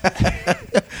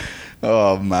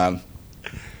 Oh man.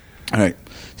 All right.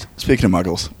 Speaking of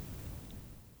muggles,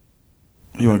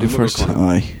 you want to go Do Muggle first? Corner?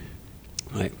 Aye.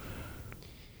 Right.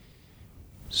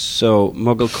 So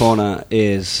Muggle Corner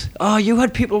is. Oh, you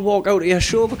had people walk out of your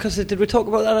show because did we talk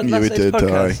about that at Yeah, last we night's did.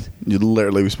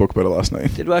 podcast? We spoke about it last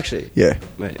night. Did we actually? Yeah.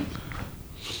 Right.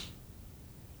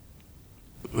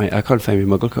 Right, I can't find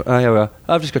my Muggle Corner. Here we are.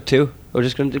 I've just got 2. We're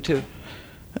just going to do 2.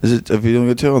 Is it? Have you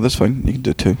only got 2? Oh, that's fine. You can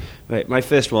do 2. Right, my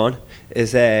first one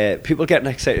is people getting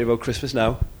excited about Christmas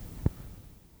now.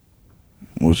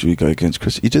 What should we go against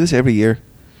Christmas? You do this every year.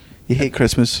 You hate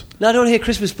Christmas. No, I don't hate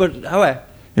Christmas, but how? You're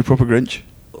a proper Grinch.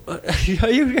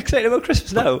 Are you excited about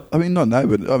Christmas now? I mean, not now,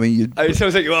 but I mean, you. It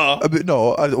sounds like you are. I mean,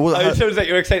 no, It sounds like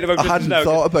you're excited about I Christmas hadn't now.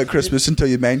 thought about Christmas until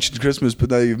you mentioned Christmas, but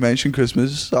now you've mentioned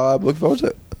Christmas, so I'm looking forward to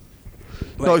it.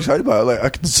 I'm not excited about it. Like, I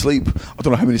can sleep. I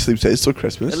don't know how many sleep days till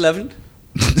Christmas. 11.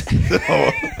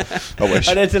 Oh, I wish.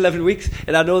 And it's 11 weeks,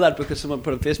 and I know that because someone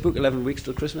put on Facebook 11 weeks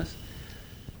till Christmas.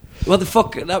 What the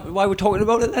fuck? Why are we talking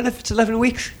about it then if it's 11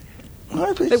 weeks?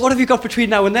 Aye, Like, what have you got between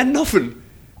now and then? Nothing.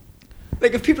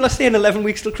 Like, if people are saying 11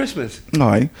 weeks till Christmas,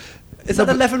 Aye. is that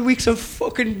 11 weeks of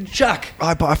fucking jack?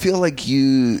 Aye, but I feel like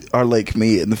you are like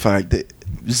me in the fact that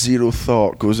zero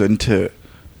thought goes into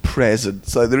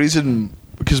presents. Like, the reason,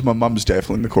 because my mum's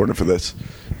definitely in the corner for this.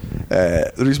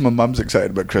 The reason my mum's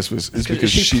excited about Christmas is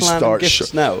because she starts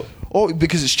gifts now. Oh,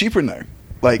 because it's cheaper now.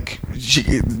 Like,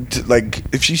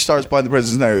 if she starts buying the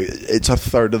presents now, it's a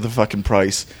third of the fucking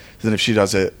price than if she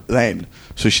does it then.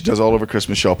 So she does all of her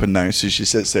Christmas shopping now. So she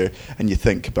sits there and you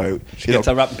think about. She gets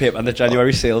her wrapping paper and the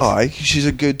January sales. Aye, she's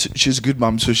a good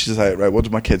mum. So she's like, right, what do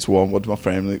my kids want? What do my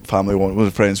family want? What do my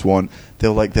friends want?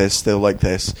 They'll like this. They'll like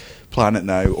this. Plan it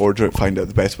now. Order it. Find out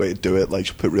the best way to do it. Like,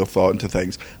 she'll put real thought into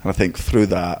things. And I think through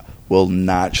that we'll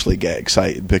naturally get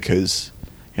excited because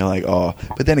you're like, oh.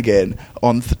 But then again,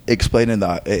 on explaining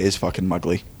that, it is fucking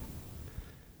muggly.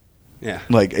 Yeah.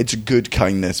 Like, it's good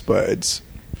kindness, but it's.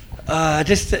 I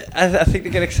think to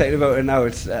get excited about it now,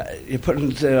 it's you're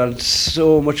putting it on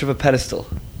so much of a pedestal.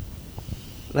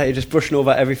 Like, you're just brushing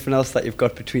over everything else that you've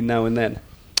got between now and then.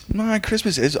 Nah,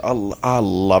 Christmas is. I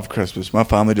love Christmas. My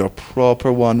family do a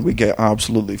proper one. We get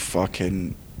absolutely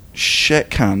fucking shit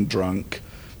can drunk.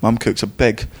 Mum cooks a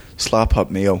big slap up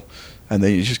meal, and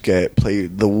then you just play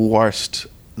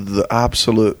the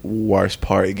absolute worst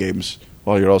party games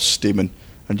while you're all steaming,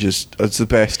 and it's the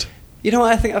best. You know,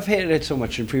 I think I've hated it so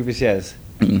much in previous years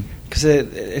because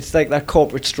it's like that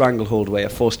corporate stranglehold where you're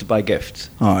forced to buy gifts.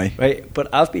 Aye. Right,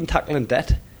 but I've been tackling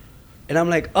debt And I'm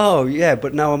like, oh yeah,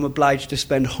 but now I'm obliged to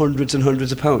spend hundreds and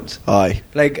hundreds of pounds. Aye.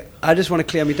 Like, I just want to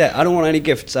clear my debt. I don't want any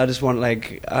gifts. I just want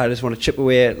to chip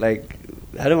away at, like,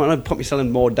 I don't want to put myself in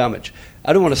more damage.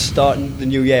 I don't want to start in the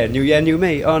new year. New year, new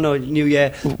me. Oh no, new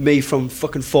year, me from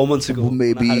fucking 4 months ago. Well,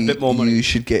 maybe I had a bit more money. you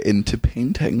should get into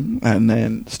painting and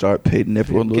then start painting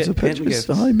everyone loads of painting pictures.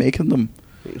 gifts. Aye, making them.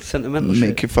 Sentimental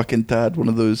Make shit. your fucking dad one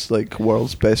of those, like,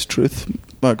 world's best truth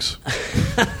mugs.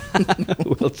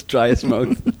 World's driest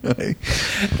mug. Aye.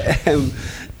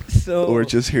 So, Or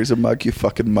just, here's a mug, you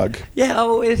fucking mug. yeah, I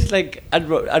always, like, I'd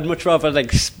much rather,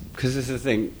 like, because this is the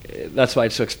thing, that's why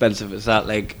it's so expensive, is that,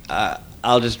 like,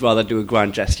 I'll just rather do a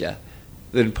grand gesture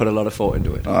than put a lot of thought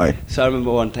into it. Aye. So I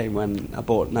remember one time when I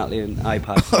bought Natalie an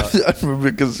iPad. for- I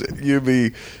remember because you and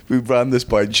me, we ran this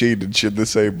by Jean and she had the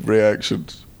same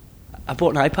reactions. I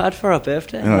bought an iPad for her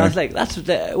birthday, and I was like, we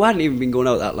hadn't even been going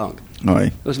out that long. Aye.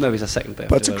 It was maybe her second birthday.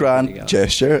 But it's a grand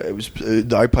gesture. It was the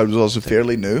iPad was also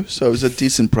fairly new, so it was a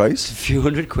decent It's price. a few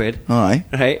 £100. Aye.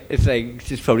 Right? It's like,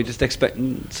 she's probably just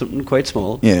expecting something quite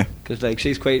small. Yeah. Because, like,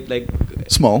 she's quite, like,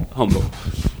 Small. humble.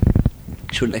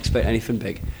 She wouldn't expect anything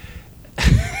big.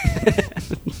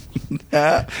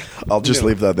 I'll just No.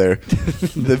 leave that there.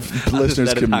 The I'll just listeners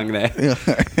let it can hang there.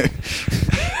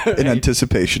 in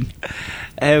anticipation.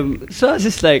 So I was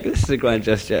just like, this is a grand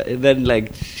gesture. And then,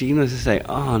 like, Jean was just like,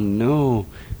 oh no,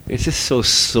 it's just so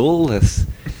soulless.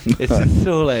 It's just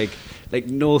so, like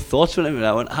no thoughts went into it.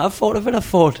 I went, I've thought of it. I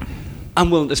thought,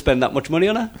 I'm willing to spend that much money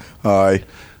on her. Aye.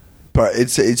 But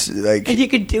it's like And you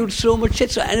could do so much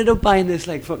shit. So I ended up buying this,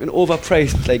 like, fucking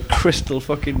overpriced, like, crystal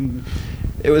fucking...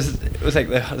 It was like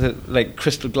the like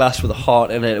crystal glass with a heart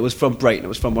in it. It was from Brighton. It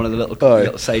was from one of the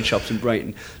little side shops in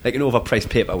Brighton. Like an overpriced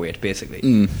paperweight,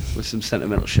 basically, with some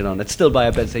sentimental shit on it. It's still by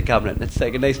a bedside cabinet, and it's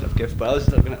like a nice enough gift. But I was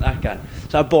looking at that guy,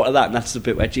 so I bought her that, and that's the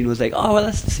bit where Jean was like, "Oh, well,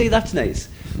 that's nice.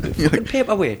 Fucking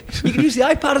paperweight. You can use the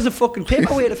iPad as a fucking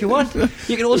paperweight if you want.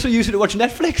 You can also use it to watch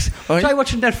Netflix. Aye. Try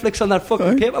watching Netflix on that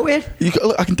fucking paperweight."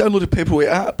 I can download a paperweight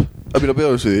app. I mean, I'll be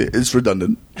honest with you, it's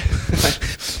redundant.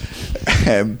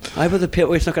 Aye, but the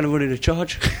paperweight's not going to run into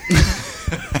charge.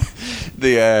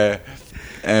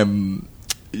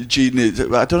 Jean is,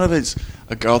 I don't know if it's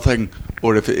a girl thing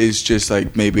or if it is just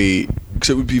like maybe because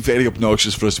it would be very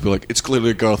obnoxious for us to be like, it's clearly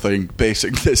a girl thing,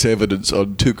 basing this evidence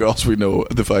on two girls we know,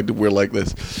 the fact that we're like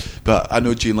this. But I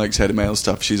know Jean likes sentimental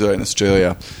stuff. She's out in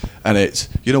Australia, and it's,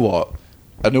 you know what,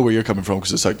 I know where you're coming from,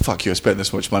 because it's like, fuck you, I spent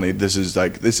this much money. This is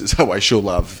how I show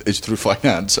love, is through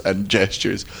finance and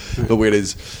gestures. But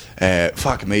whereas,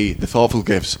 fuck me, the thoughtful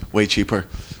gifts, way cheaper.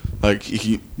 Like,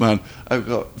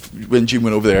 when Jean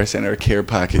went over there, I sent her a care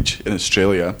package in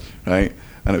Australia, right?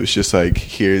 And it was just like,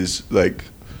 here's like,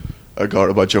 I got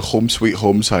a bunch of Home Sweet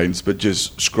Home signs, but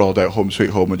just scrawled out Home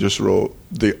Sweet Home and just wrote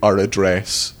our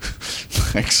address.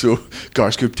 Like, so,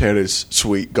 Garscoop Terrace,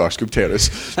 sweet Garscoop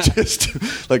Terrace.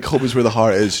 Just like, home is where the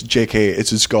heart is. JK,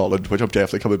 it's in Scotland, which I'm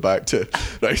definitely coming back to.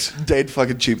 Right? Dead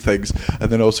fucking cheap things.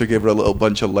 And then also gave her a little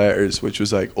bunch of letters, which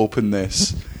was like, open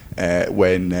this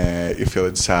when you're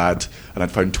feeling sad. And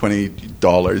I'd found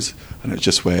 $20, and it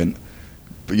just went,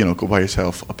 you know, go buy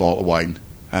yourself a bottle of wine,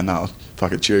 and that'll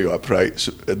fucking cheer you up, right?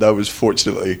 So that was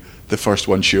fortunately the first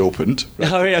one she opened.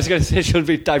 Right? Oh, yeah, I was going to say she'll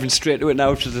be diving straight to it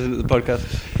now, which is into the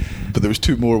podcast. But there was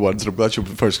two more ones, and I'm glad she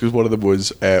opened first, because one of them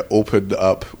was opened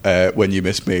up When You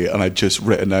Miss Me, and I'd just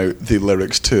written out the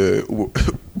lyrics to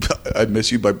I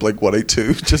Miss You by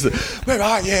Blink-182. Just where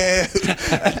are you?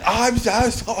 I'm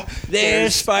just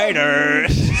There's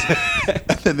spiders.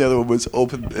 And then the other one was,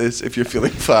 open this if you're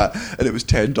feeling fat, and it was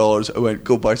 $10. I went,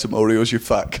 go buy some Oreos, you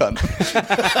fat cunt.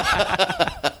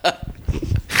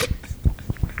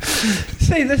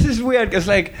 See, this is weird, because,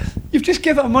 like, you've just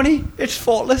given her money, it's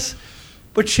faultless,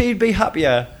 but she'd be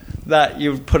happier that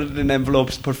you put it in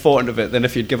envelopes and put thought into it than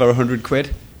if you'd give her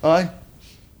 £100. Aye.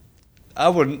 I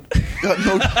wouldn't.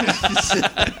 No.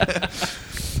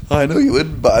 I know you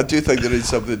wouldn't, but I do think there is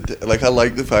something like, I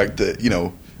like the fact that, you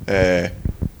know, I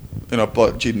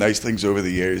bought Jean nice things over the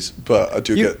years, but I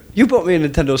do You bought me a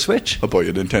Nintendo Switch. I bought you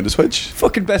a Nintendo Switch.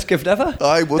 Fucking best gift ever.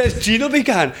 I would. There's Gino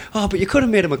began. Oh, but you could have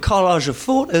made him a collage of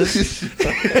photos.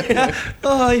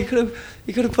 Oh, you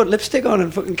could have put lipstick on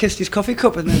and fucking kissed his coffee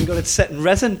cup and then got it set in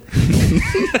resin.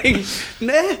 Like,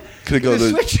 nah. Could have got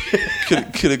those. Switch.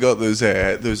 Could have got those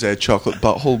chocolate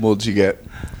butthole molds you get.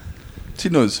 See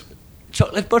those?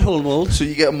 Chocolate butthole mold. So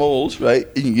you get a mold, right?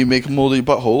 You make a mold of your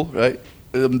butthole, right?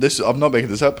 I'm not making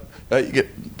this up. Right? You get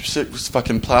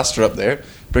fucking plaster up there,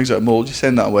 brings out a mold, you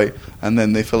send that away, and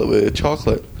then they fill it with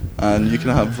chocolate, and you can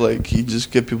have you just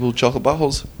give people chocolate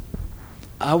buttholes.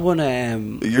 I wanna.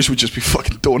 Yours would just be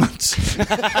fucking donuts.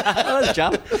 Oh, that's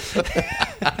jam.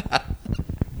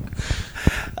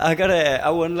 I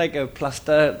won like a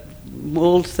plaster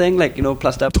mold thing, like, you know,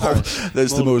 plaster.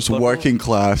 That's the most working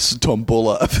class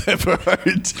tombola I've ever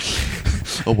heard.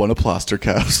 I won a plaster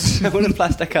cast. I won a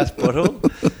plaster cast butthole.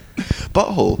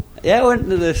 Butthole? Yeah, I went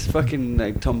to this fucking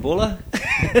like tombola.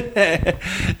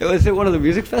 It was at one of the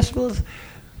music festivals.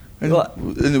 And Well,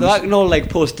 it was- like, no, like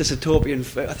post-dystopian.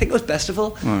 I think it was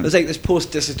Festival. Right. It was like this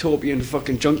post-dystopian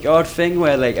fucking junkyard thing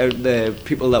where like the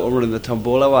people that were running the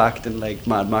tombola were acting like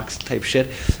Mad Max type shit,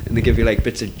 and they give you like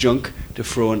bits of junk to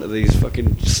throw into these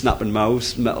fucking snapping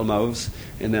mouths, metal mouths.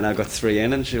 And then I got 3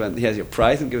 in, and she went, "Here's your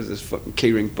prize," and gives us this fucking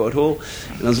keyring butthole.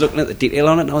 And I was looking at the detail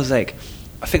on it, and I was like,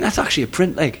 I think that's actually a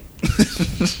print, like. I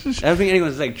don't think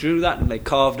anyone's like drew that and like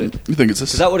carved it. You think it's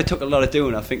Because that would have took a lot of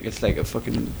doing. I think it's like a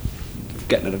fucking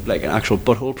getting it like an actual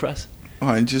butthole press.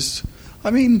 I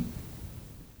mean,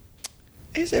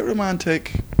 is it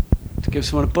romantic? To give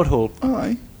someone a butthole.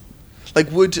 Aye.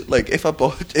 Like, if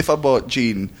I bought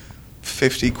Jean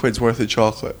 50 quid's worth of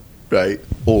chocolate, right,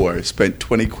 or spent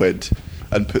 20 quid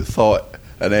and put thought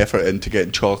and effort into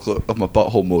getting chocolate of my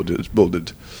butthole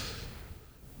molded,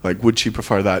 like, would she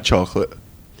prefer that chocolate?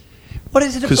 What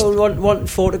is it 'Cause- about wanting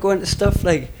for to go into stuff?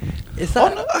 Like, is Oh,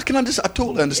 that? no, I can understand. I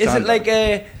totally understand. Is it like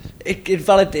it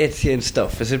validates you and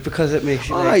stuff? Is it because it makes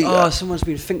you like, Aye, someone's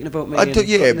been thinking about me? I and do,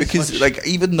 yeah, putting this because much- like,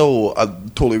 even though I'm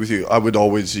totally with you, I would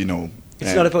always,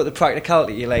 it's not about the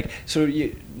practicality. You're like, so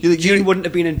you You- wouldn't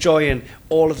have been enjoying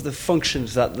all of the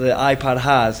functions that the iPad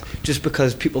has just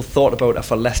because people thought about it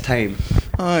for less time.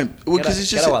 Well, because it's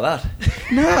just get out of that.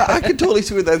 Nah, I can totally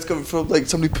see where that's coming from. Like,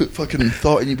 somebody put fucking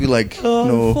thought, and you'd be like,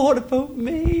 no. Thought about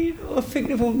me, or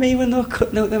thinking about me when they're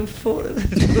cutting out them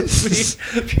photos.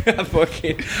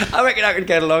 I reckon I could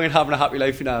get along and having a happy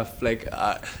life enough. Like,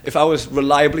 if I was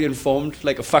reliably informed,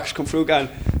 like a fax come through again,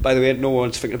 by the way, no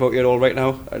one's thinking about you at all right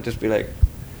now, I'd just be like,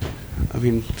 I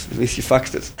mean, at least you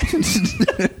faxed it.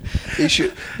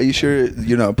 Are you sure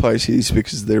you're not a Pisces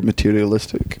because they're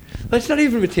materialistic? But it's not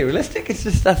even materialistic. It's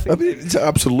just that. I mean, it's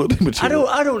absolutely material.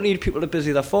 I don't need people to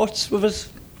busy their thoughts with us.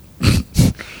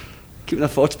 Keeping their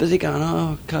thoughts busy, going,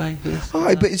 oh, okay. Yes,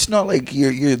 Aye, but it's not like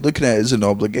you're looking at it as an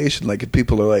obligation. Like, if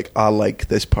people are like, I like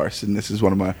this person, this is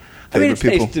one of my I mean, favourite it's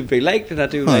people. nice to be liked, and I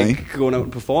do Aye. like going out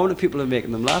and performing, and people are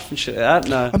making them laugh and shit like that.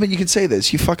 And, I mean, you can say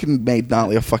this. You fucking made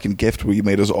Natalie a fucking gift where you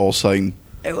made us all sign.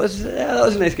 that was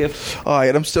a nice gift. Aye,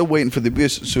 and I'm still waiting for the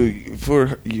abuse. So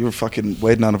for your fucking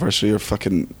wedding anniversary or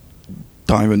fucking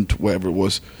diamond, whatever it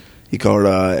was, you got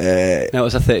No, it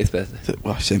was her 30th birthday.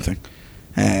 well, same thing.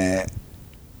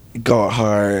 Got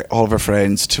her, all of her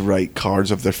friends, to write cards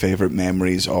of their favourite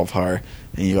memories of her,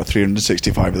 and you got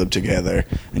 365 of them together,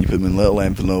 and you put them in little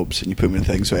envelopes, and you put them in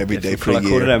things, so every day for a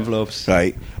Colour-coded year. envelopes.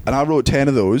 Right. And I wrote 10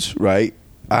 of those, right,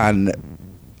 and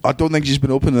I don't think she's been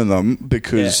opening them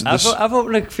because Yeah, I've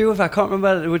opened a few of them. I can't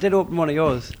remember. We did open one of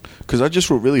yours. I just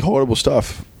wrote really horrible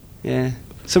stuff. Yeah.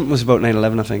 Something was about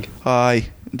 9/11, I think. Aye,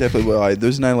 definitely. Well, aye.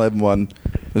 There's an 9/11 one,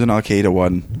 there's an Al-Qaeda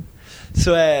one.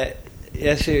 So,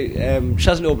 yeah, she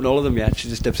hasn't opened all of them yet. She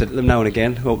just dips into them now and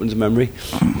again, opens a memory.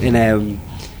 And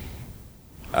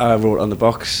I wrote on the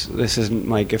box, "This isn't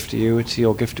my gift to you, it's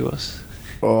your gift to us."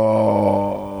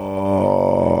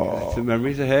 Oh, The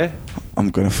memories are here. I'm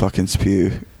gonna fucking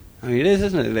spew. I mean, it is,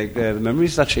 isn't it? Like, the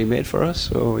memories that she made for us,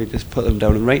 so we just put them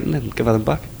down in writing and give her them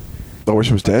back. I wish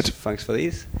I was dead. Thanks for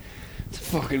these. It's a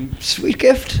fucking sweet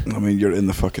gift. I mean, you're in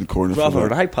the fucking corner. Rather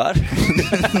for an iPad.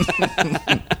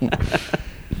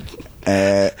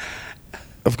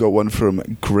 I've got one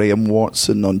from Graham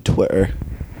Watson on Twitter.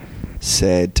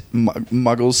 Said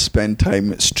Muggles spend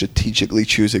time strategically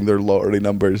choosing their lottery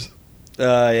numbers.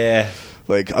 Yeah.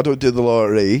 Like, I don't do the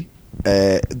lottery,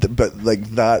 but like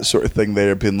that sort of thing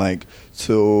there, being like,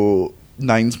 so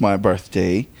 9's my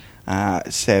birthday,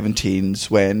 17's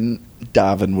when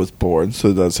Davin was born,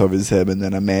 so that's obviously him, and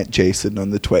then I met Jason on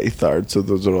the 23rd, so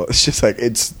those are all, it's just like,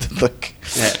 it's like...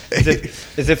 Yeah.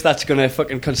 As if that's going to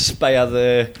fucking conspire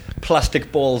the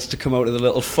plastic balls to come out of the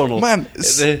little funnel. Man,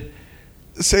 saying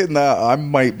that, I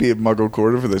might be in Muggle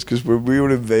Corner for this, because when we were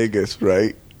in Vegas,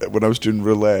 right, when I was doing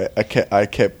roulette,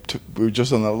 we were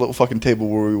just on that little fucking table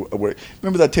where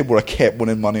remember that table where I kept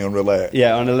winning money on roulette?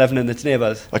 Yeah, on 11 and its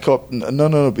neighbours. I caught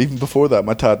no. Even before that,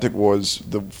 my tactic was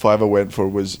the 5 I went for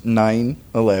was 9,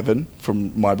 11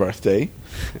 from my birthday,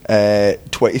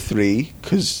 23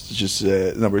 because just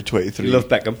number 23. You love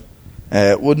Beckham.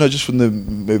 Well, no, just from the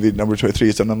movie number 23.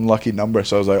 It's an unlucky number,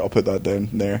 so I was like, I'll put that down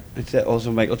there. It's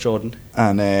also Michael Jordan.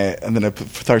 And then I put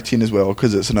 13 as well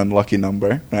because it's an unlucky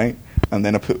number, right? And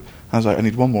then I was like, I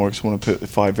need one more because I want to put the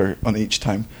 5 on each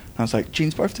time. And I was like,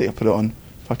 Jean's birthday, I put it on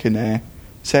fucking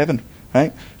 7.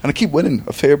 right? And I keep winning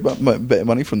a fair bit of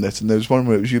money from this. And there was one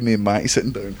where it was you, me, and Matty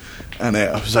sitting down, and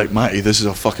I was like, Matty, this is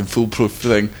a fucking foolproof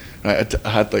thing. Right? I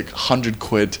had like 100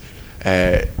 quid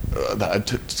that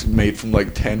I'd made from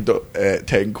like 10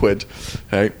 quid,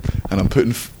 right? And I'm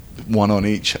putting one on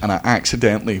each, and I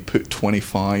accidentally put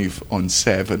 25 on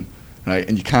 7. Right,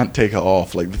 and you can't take it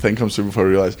off. Like, the thing comes through before I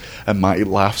realise, and Matty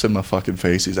laughs in my fucking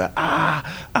face. He's like,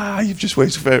 you've just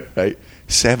wasted it. Right,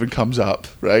 7 comes up.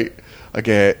 Right, I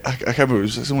can't remember. It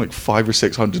was something like $500 or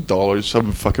 $600,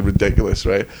 something fucking ridiculous.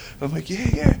 Right, and I'm like,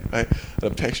 yeah. Right, and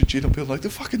I'm texting Gina, being like,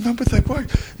 the fucking number thing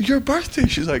worked. Your birthday.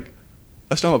 She's like,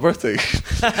 that's not my birthday.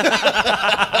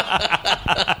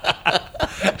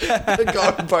 I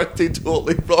got her birthday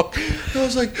totally wrong. I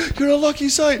was like, you're a lucky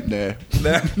sight. Nah.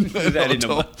 Any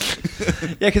number.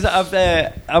 Yeah, because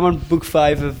I'm on book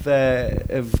 5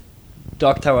 of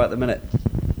Dark Tower at the minute,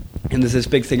 and there's this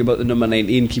big thing about the number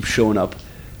 19 keeps showing up.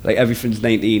 Like, everything's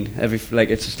 19.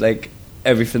 It's just like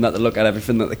everything that they look at,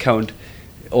 everything that they count,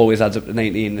 always adds up to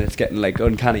 19, and it's getting like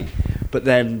uncanny. But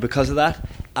then because of that,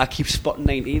 I keep spotting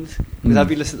 19s. Because I've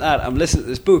been listening to that. I'm listening to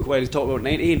this book where he's talking about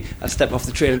 19. I step off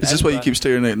the train. Is this why you keep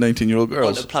staring at 19-year-old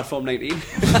girls? On the platform 19.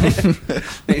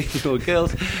 19-year-old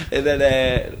girls. And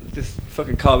then just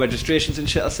fucking car registrations and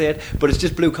shit, I'll say it. But it's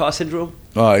just blue car syndrome.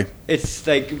 Aye. It's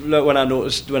like when I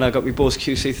noticed when I got my Bose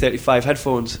QC35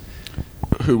 headphones.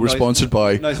 Who were sponsored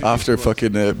by after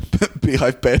fucking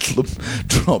Beehive Bedlam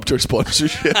dropped her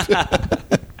sponsorship.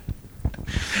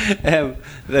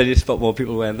 Then you spot more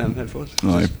people wearing them headphones.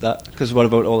 Aye. Because what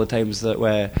about all the times that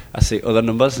where I see other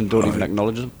numbers and don't even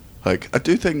acknowledge them? Like, I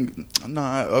do think,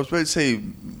 I was about to say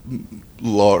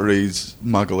lotteries,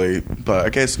 muggly, but I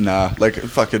guess like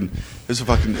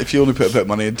if you only put a bit of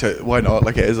money into it, why not?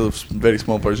 Like, it is a very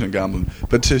small version of gambling,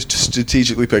 but to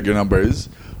strategically pick your numbers,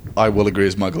 I will agree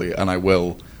is muggly, and I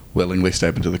will willingly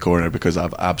step into the corner because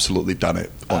I've absolutely done it.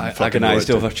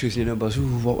 Agonised over choosing your numbers.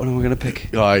 Ooh, what one am I going to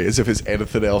pick? Aye, as if it's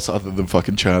anything else other than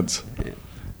fucking chance.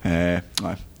 Yeah.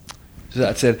 Aye. So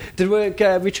that's it. Did we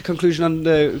reach a conclusion on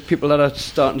the people that are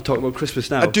starting to talk about Christmas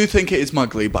now? I do think it is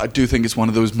muggly, but I do think it's one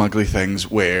of those muggly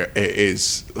things where it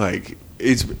is like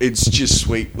it's just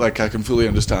sweet. Like, I can fully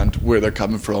understand where they're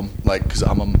coming from. Like, because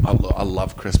I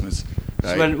love Christmas.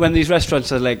 Right? So when these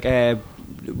restaurants are like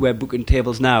we're booking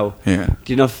tables now. Yeah.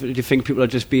 Do you think people are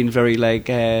just being very like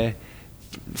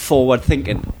forward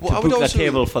thinking to book their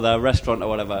table for their restaurant or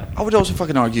whatever? I would also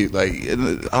fucking argue, like,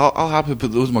 I'll happily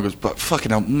put those muggles, but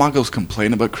fucking hell, muggles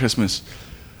complain about Christmas.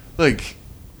 Like,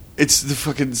 it's the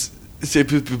fucking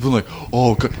people like,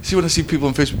 oh God. See, when I see people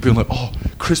on Facebook being like, oh,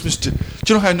 Christmas, do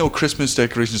you know how I know Christmas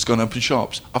decorations gone up in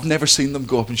shops? I've never seen them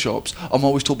go up in shops. I'm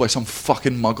always told by some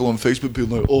fucking muggle on Facebook being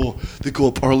like, oh, they go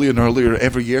up earlier and earlier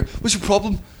every year. What's your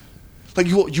problem? Like,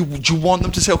 you want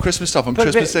them to sell Christmas stuff on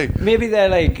Christmas Day? Maybe they're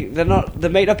like, they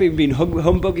might not be being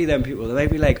humbuggy, them people. They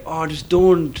might be like, oh, just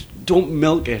don't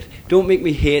milk it. Don't make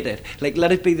me hate it. Like,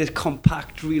 let it be this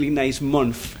compact, really nice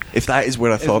month. If that is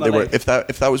where I thought they were, if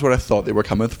that was where I thought they were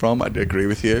coming from, I'd agree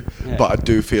with you. Yeah. But I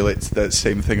do feel it's that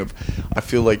same thing of, I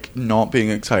feel like not being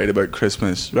excited about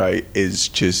Christmas, right, is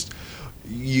just,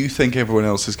 you think everyone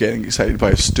else is getting excited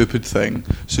by a stupid thing,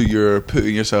 so you're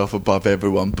putting yourself above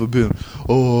everyone.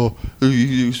 Oh,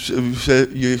 you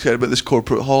excited about this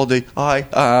corporate holiday? I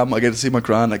get to see my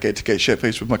gran. I get to get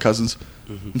shit-faced with my cousins.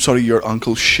 I'm sorry, your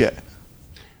uncle's shit.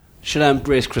 Should I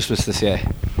embrace Christmas this year?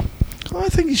 I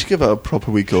think you should give it a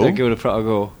proper wee go. Should I give it a proper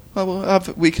go? Well,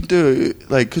 we can do it,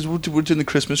 like, because we're doing the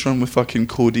Christmas run with fucking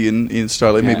Cody and Ian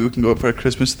Starlight. Yeah. Maybe we can go up for a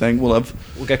Christmas thing. We'll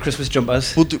get Christmas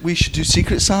jumpers. We should do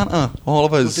Secret Santa. All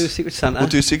of us. We'll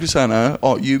do Secret Santa.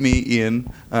 Oh, you, me,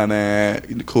 Ian,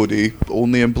 and Cody.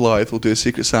 Only in Blythe. We'll do a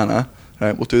Secret Santa.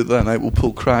 Right, we'll do it that night. We'll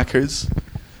pull crackers.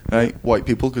 Right, white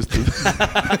people, because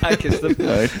I kiss them.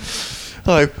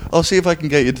 Right. I'll see if I can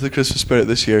get you into the Christmas spirit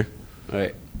this year.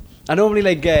 Right. I normally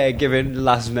like give in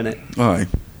last minute. Aye.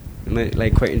 I might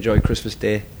like quite enjoy Christmas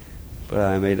Day, but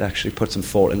I might actually put some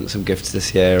thought into some gifts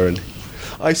this year. And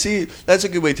I see that's a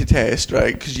good way to test,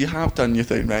 right? Because you have done your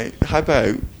thing, right? How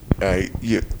about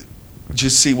you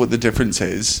just see what the difference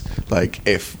is, like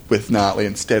if with Natalie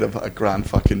instead of a grand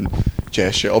fucking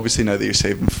gesture. Obviously, now that you're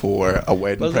saving for a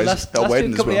wedding present, a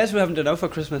wedding couple of years we haven't done out for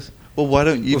Christmas. Well, why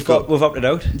don't you? We've opted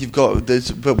out. You've got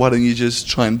this, but why don't you just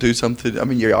try and do something? I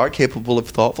mean, you are capable of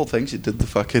thoughtful things. You did the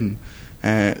fucking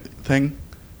thing.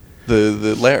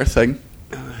 The letter thing.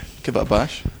 Give it a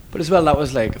bash. But as well, that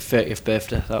was like a 30th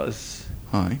birthday. That was.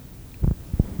 Aye.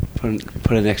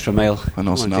 Put an extra mile. And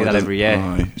also do that every year.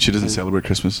 Aye. She doesn't celebrate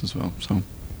Christmas as well, so.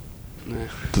 Nah.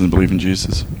 Doesn't believe in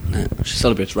Jesus. Nah. She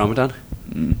celebrates Ramadan.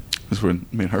 Because we're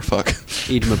me and her fuck.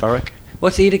 Eid Mubarak.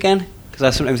 What's Eid again?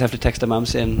 Because I sometimes have to text her mum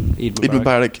saying Eid Mubarak. Eid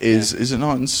Mubarak is it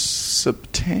not in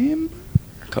September?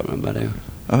 I can't remember now.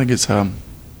 I think it's I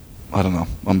don't know.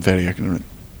 I'm very ignorant.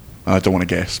 I don't want to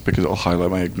guess because it'll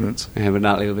highlight my ignorance. Yeah, but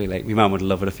Natalie will be like, my mum would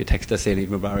love it if you text her saying Eid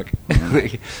Mubarak.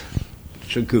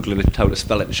 She'll Googling it, how to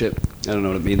spell it and shit. I don't know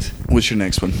what it means. What's your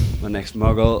next one? My next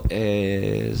muggle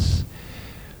is...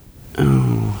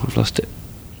 Oh, I've lost it.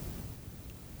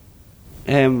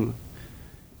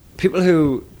 People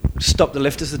who stop the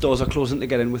lift as the doors are closing to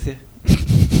get in with you.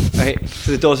 Right?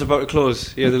 So the doors are about to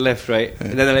close, you're in the lift, right? Yeah.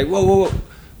 And then they're like, whoa, whoa, whoa.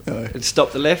 Yeah. And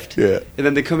stop the lift. Yeah. And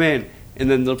then they come in, and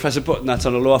then they'll press a button that's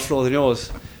on a lower floor than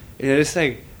yours. And you're just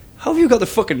like, how have you got the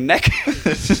fucking neck?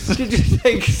 Did you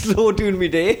like slow doing me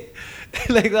day?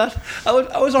 Like that.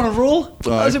 I was on a roll.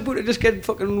 I was about to just get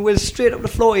fucking whizzed straight up the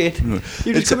floor. You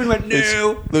just come in and went,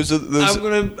 no.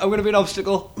 I'm gonna be an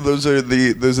obstacle. Those are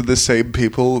the same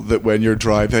people that when you're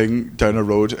driving down a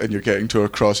road and you're getting to a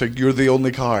crossing, you're the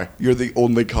only car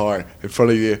in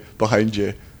front of you, behind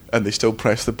you, and they still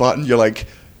press the button. You're like,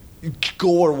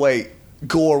 go or wait.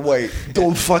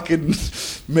 Don't fucking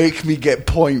make me get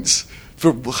points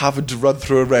for having to run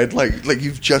through a red light. Like,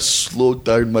 you've just slowed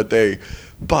down my day.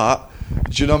 But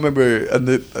do you not remember, and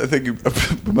I think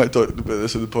we might talk about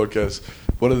this in the podcast,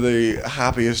 one of the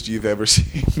happiest you've ever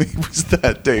seen me was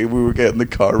that day we were getting the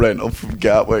car rental from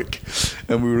Gatwick,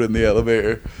 and we were in the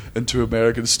elevator, and two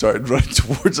Americans started running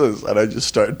towards us, and I just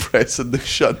started pressing the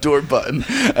shut door button,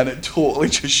 and it totally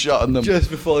just shut on them. Just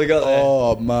before they got there.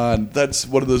 Oh man, that's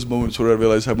one of those moments where I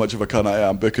realise how much of a cunt I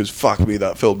am, because fuck me,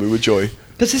 that filled me with joy.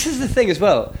 Because this is the thing as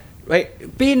well,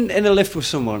 right? Being in a lift with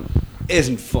someone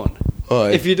isn't fun.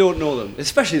 Aye. If you don't know them,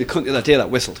 especially the cunt the other day that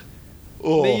whistled.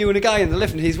 Oh. Me, you and a guy in the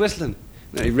lift and he's whistling.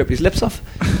 Then he ripped his lips off.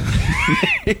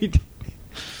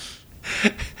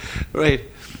 Right.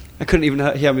 I couldn't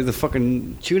even hear me the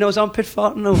fucking tune I was on pit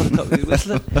farting over the top of his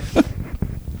whistling.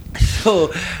 So,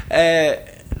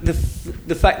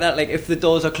 the fact that like if the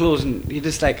doors are closing, you're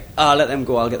just like, let them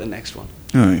go, I'll get the next one.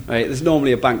 Aye. Right? There's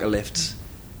normally a bank of lifts.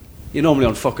 You're normally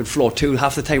on fucking floor 2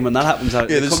 half the time when that happens. Yeah,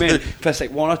 they come in, press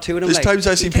like 1 or 2 and I'm there's like, times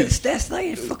I see people... stairs tonight,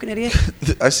 you fucking idiot.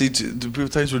 I see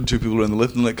times when two people are in the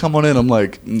lift and like, come on in. I'm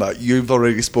like, nah, you've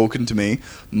already spoken to me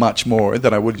much more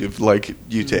than I would have like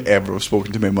you to ever have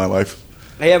spoken to me in my life.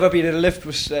 Have you ever been in a lift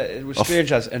with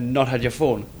strangers and not had your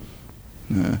phone?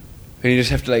 Yeah. And you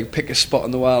just have to like pick a spot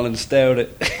on the wall and stare at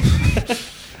it.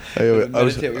 I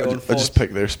just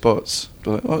pick their spots. Be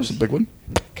like, oh, it's a big one.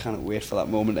 Can't wait for that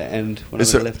moment to end when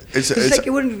It's I'm in a lift. It's like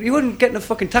you wouldn't get in a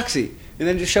fucking taxi and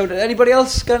then just shout at anybody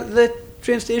else going to the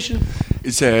train station.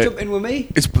 Jump in with me.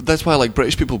 That's why I like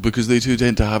British people, because they too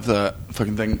tend to have that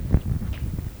fucking thing.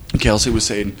 Kelsey was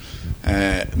saying,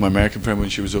 my American friend when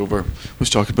she was over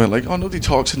was talking about like, oh, nobody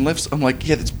talks in lifts. I'm like,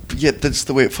 that's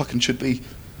the way it fucking should be.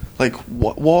 Like,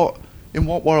 what in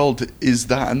what world is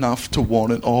that enough to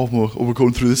want it? Oh, we're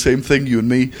going through the same thing, you and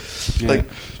me. Yeah. Like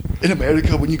in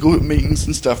America, when you go to meetings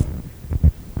and stuff,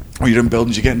 or you're in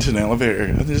buildings, you get into an elevator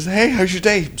and they say, hey, how's your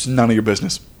day? It's none of your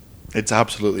business. It's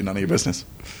absolutely none of your business.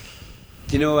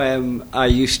 Do you know, I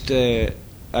used to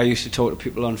talk to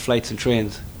people on flights and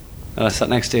trains, and I sat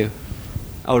next to you.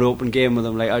 I would open game with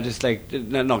them, like I just like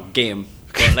not game,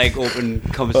 but like open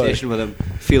conversation with them,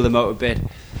 feel them out a bit.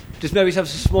 Just maybe have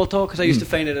some small talk, because I used to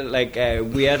find it like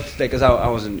weird, like because I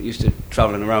wasn't used to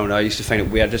travelling around. I used to find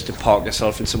it weird just to park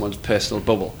yourself in someone's personal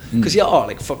bubble, because you are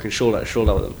like fucking shoulder to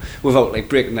shoulder with them without like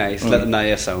breaking the ice, letting the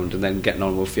ear sound, and then getting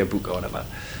on with your book or whatever.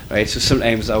 Right, so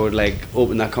sometimes I would like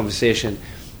open that conversation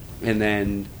and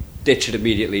then ditch it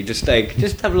immediately. Just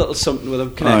have a little something with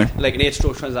them, connect, like an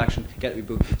 8-stroke transaction, get me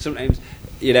booked. Sometimes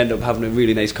you'd end up having a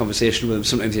really nice conversation with them.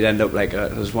 Sometimes you'd end up like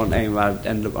there was one time I'd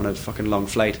end up on a fucking long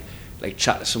flight, like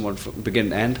chat to someone from beginning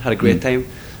to end, had a great time,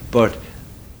 but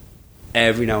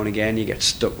every now and again you get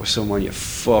stuck with someone you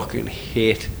fucking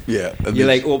hate. Yeah, you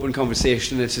like open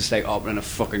conversation and it's just like opening a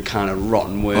fucking can of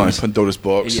rotten worms. Pandora's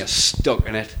box. And you're stuck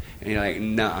in it. And you're like,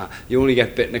 nah. You only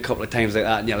get bitten a couple of times like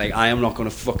that, and you're like, I am not going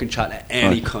to fucking chat to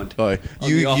any cunt. On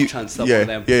the off chance that one of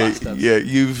them bastards. Yeah,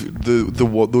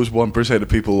 those 1% of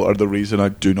people are the reason I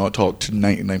do not talk to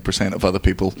 99% of other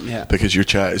people. Yeah. Because your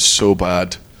chat is so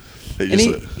bad.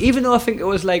 Even though I think it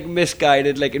was like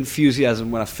misguided, like enthusiasm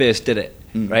when I first did it,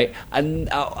 right? And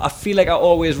I feel like I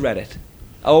always read it.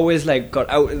 I always like got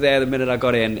out of there the minute I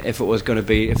got in. If it was going to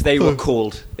be, if they were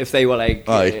cold, if they were like,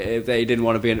 if they didn't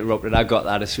want to be interrupted, I got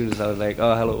that as soon as I was like,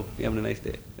 oh hello, you having a nice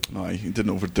day. No, you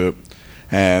didn't overdo it.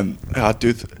 I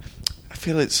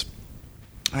feel it's.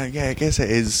 I guess it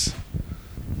is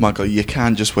muggling. You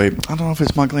can just wait. I don't know if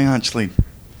it's muggling actually.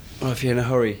 Or if you're in a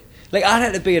hurry. Like, I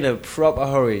had to be in a proper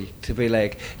hurry to be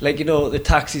like, you know, the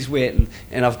taxi's waiting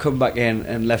and I've come back in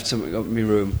and left something up in my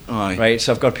room. Aye. Right?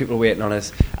 So I've got people waiting on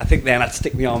us. I think then I'd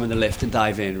stick my arm in the lift and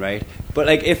dive in, right? But,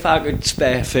 like, if I could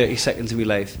spare 30 seconds of my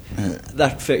life,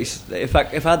 if I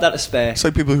had that to spare... It's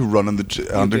like people who run in the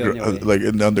underground, like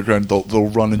in the underground, they'll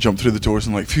run and jump through the doors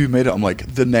and like, phew, made it. I'm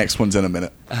like, the next one's in a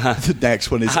minute. The next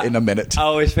one is in a minute. I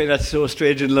always think that's so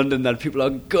strange in London that people are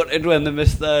gutted when they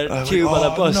miss the tube on the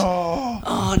bus. No.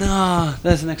 Oh no,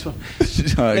 there's the next one.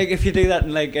 Like, if you do that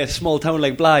in like a small town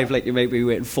like Blythe, like, you might be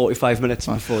waiting 45 minutes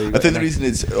before you... I think the reason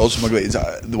it's also muggling is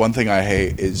the one thing I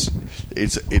hate is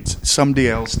it's somebody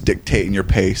else dictating your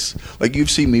pace. Like, you've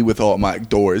seen me with automatic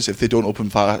doors. If they don't open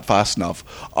fast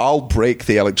enough, I'll break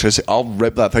the electricity. I'll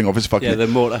rip that thing off its fucking... Yeah, the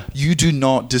motor. You do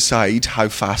not decide how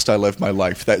fast I live my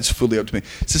life. That's fully up to me.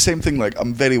 It's the same thing. Like,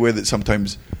 I'm very aware that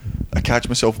sometimes I catch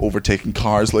myself overtaking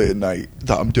cars late at night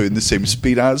that I'm doing the same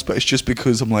speed as, but it's just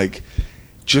because I'm like...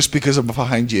 Just because I'm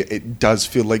behind you, it does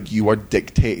feel like you are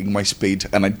dictating my speed,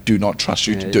 and I do not trust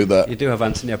you to do that. You do have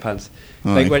ants in your pants.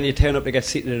 Aye. Like, when you turn up to get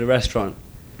seated at a restaurant,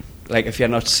 like, if you're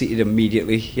not seated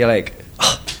immediately, you're like,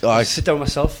 I sit down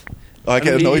myself. I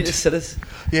get annoyed. Sitters.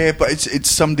 Yeah, but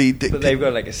it's somebody... But they've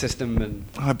got like a system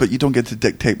and... but you don't get to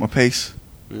dictate my pace.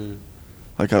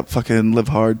 Like, I fucking live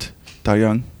hard, die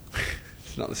young.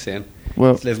 It's not the same.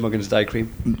 Well, it's Liv Muggins Die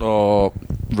Cream. Oh,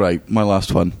 right, my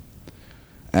last one.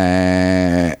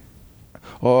 I've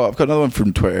got another one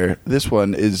from Twitter. This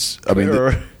one is...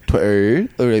 Twitter.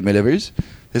 Alright, my livers.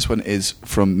 This one is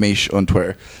from Mish on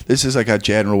Twitter. This is like a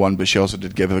general one, but she also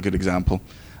did give a good example.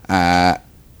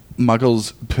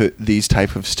 Muggles put these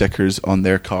type of stickers on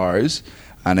their cars,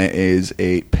 and it is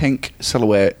a pink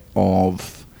silhouette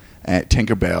of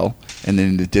Tinkerbell, and then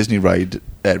in the Disney writing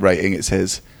it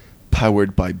says,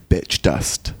 "Powered by bitch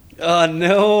dust." Oh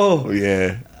no!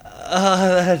 Yeah. Oh,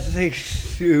 that's like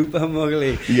super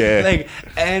muggly. Yeah. Like,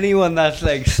 anyone that's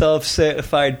like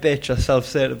self-certified bitch or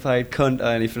self-certified cunt or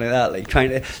anything like that, like, trying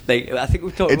to, like, I think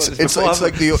we've talked about this before. It's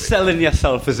like selling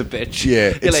yourself as a bitch.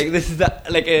 Yeah. You're like, this is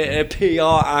like a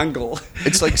PR angle.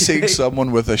 It's like seeing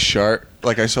someone with a shirt.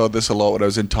 Like, I saw this a lot when I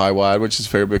was in Taiwan, which is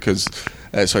fair because,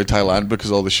 Thailand,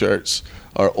 because all the shirts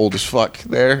are old as fuck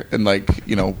there, and, like,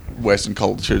 you know, Western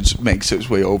cultures makes its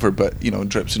way over, but, you know,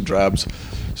 drips and drabs.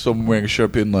 Someone wearing a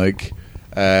shirt being like,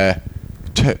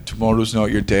 tomorrow's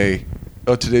not your day.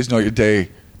 Oh, today's not your day.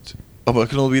 Oh, but I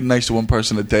can only be nice to one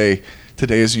person a day.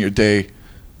 Today isn't your day.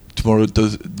 Tomorrow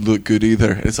doesn't look good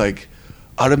either. It's like,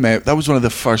 I remember, that was one of the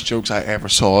first jokes I ever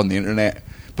saw on the internet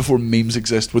before memes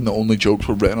exist, when the only jokes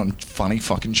were written on funny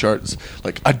fucking shirts.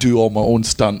 Like, I do all my own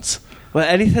stunts. Well,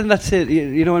 anything that's it,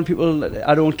 you know, when people,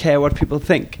 I don't care what people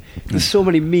think. There's so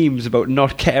many memes about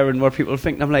not caring what people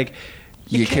think. And I'm like,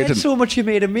 you cared so much you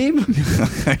made a meme.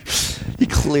 You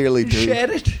clearly do. Shared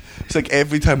it. It's like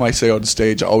every time I say on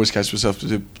stage, I always catch myself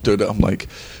doing it. I'm like,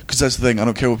 because that's the thing, I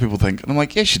don't care what people think. And I'm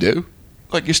like, yes, you do.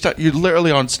 Like, you're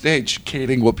literally on stage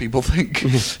caring what people think.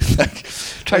 Like,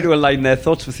 try to align their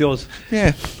thoughts with yours.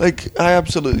 Yeah, like, I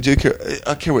absolutely do care.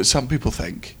 I care what some people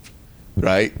think,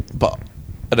 right?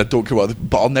 And I don't care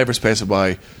but I'll never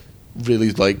specify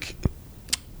really, like,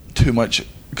 too much.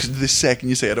 Because the second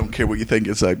you say I don't care what you think,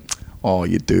 it's like, oh,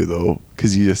 you do though,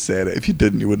 because you just said it. If you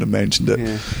didn't, you wouldn't have mentioned it.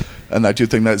 Yeah. And I do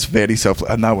think that's very self.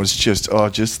 And that was just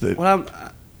the. Well,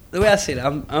 the way I see it,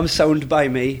 I'm sound by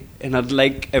me, and I'd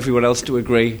like everyone else to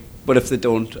agree. But if they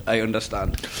don't, I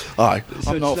understand. Aye,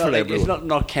 so I'm not for like, everyone. It's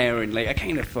not caring. Like, I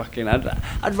kind of fucking.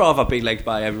 I'd rather be liked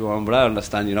by everyone, but I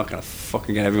understand you're not gonna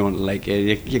fucking get everyone to like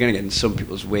it. You're gonna get in some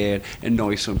people's way, and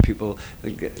annoy some people.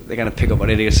 They're gonna pick up on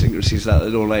idiosyncrasies that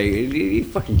they don't like. You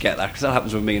fucking get that, because that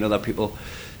happens with me and other people.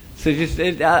 So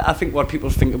I think what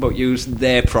people think about you is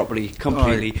their property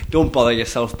completely. Right. Don't bother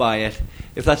yourself by it.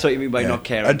 If that's what you mean by not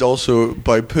caring. And also,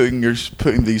 by putting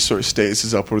these sort of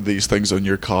statuses up or these things on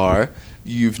your car,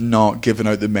 you've not given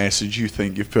out the message you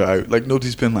think you've put out. Like,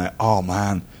 nobody's been like, oh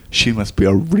man, she must be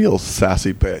a real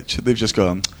sassy bitch. They've just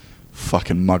gone,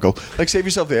 fucking muggle. Like, save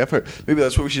yourself the effort. Maybe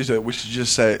that's what we should do. We should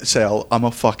just sell, I'm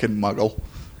a fucking muggle.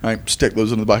 Right, stick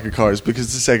those on the back of cars,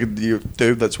 because the second you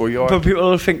do, that's where you are. But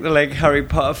people think they're like Harry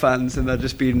Potter fans, and they're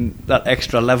just being that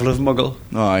extra level of muggle.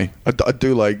 Aye, I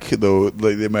do like, though,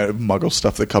 like, the amount of muggle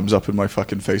stuff that comes up in my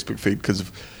fucking Facebook feed because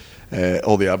of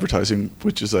all the advertising,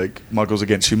 which is like Muggles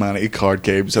Against Humanity card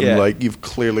games, and like, you've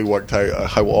clearly worked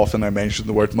out how often I mention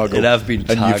the word muggle. And I've been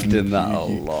tagged in that a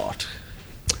lot.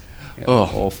 Yeah, an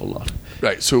awful lot.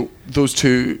 Right, so those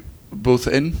two both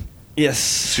in? Yes.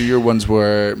 So your ones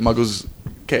were Muggles.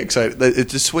 Get excited.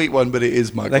 It's a sweet one, but it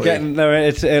is muggly.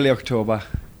 It's early October.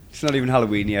 It's not even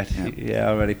Halloween yet. Yeah. Yeah,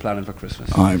 already planning for Christmas.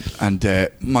 And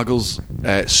Muggles,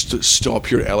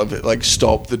 stop your elevator. Like,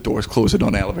 stop the doors closing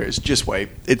on elevators. Just wait.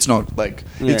 It's not like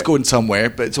it's going somewhere,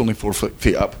 but it's only 4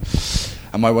 feet up.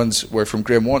 And my ones were from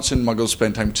Graham Watson. Muggles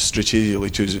spend time to strategically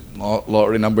choose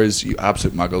lottery numbers. You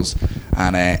absolute Muggles.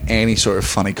 And any sort of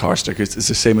funny car stickers. It's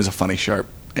the same as a funny shirt.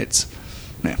 It's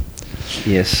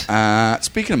Yes.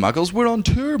 Speaking of Muggles, we're on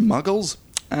tour, Muggles.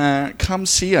 Come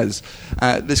see us.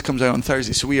 This comes out on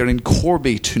Thursday, so we are in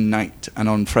Corby tonight, and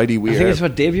on Friday we I think it's our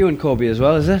debut in Corby as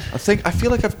well, is it? I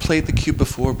feel like I've played the Cube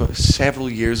before, but several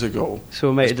years ago. So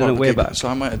we might have done it way back. So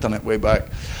I might have done it way back.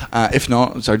 If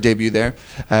not, it's our debut there.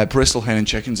 Bristol Hen and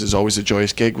Chickens is always a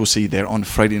joyous gig. We'll see you there on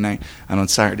Friday night, and on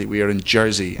Saturday we are in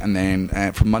Jersey, and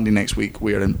then from Monday next week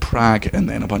we are in Prague, and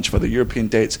then a bunch of other European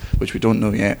dates, which we don't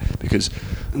know yet because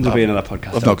There'll be another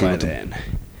podcast I've not out by googled them. then.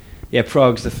 Yeah,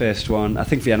 Prague's the first one. I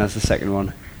think Vienna's the second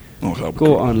one. Oh, that'll be Go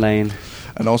cool. online.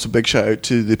 And also big shout out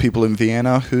to the people in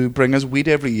Vienna who bring us weed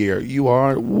every year. You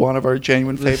are one of our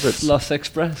genuine favourites. Lost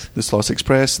Express. The Sloss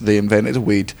Express, they invented a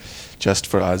weed just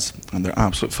for us, and they're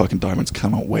absolute fucking diamonds.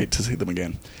 Cannot wait to see them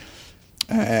again.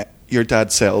 Your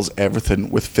dad sells everything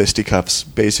with fisticuffs.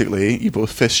 Basically, you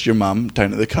both fist your mum down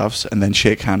to the cuffs and then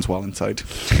shake hands while inside.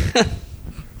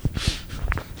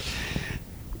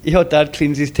 Your dad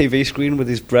cleans his TV screen with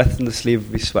his breath in the sleeve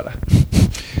of his sweater.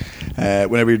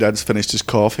 Whenever your dad's finished his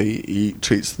coffee, he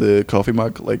treats the coffee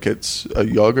mug like it's a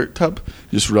yogurt tub.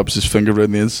 He just rubs his finger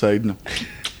around the inside and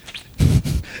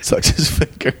sucks his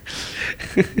finger.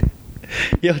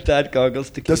 Your dad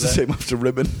gargles tequila. Does the same after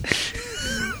ribbon.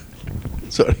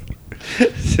 Sorry.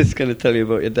 Just going to tell you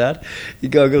about your dad. He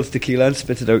gargles tequila and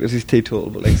spits it out because he's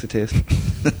teetotal but likes the taste.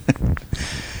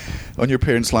 On your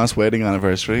parents' last wedding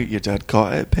anniversary, your dad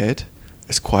got out of bed,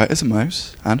 as quiet as a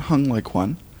mouse, and hung like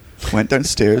one, went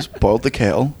downstairs, boiled the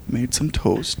kettle, made some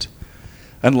toast,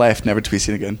 and left, never to be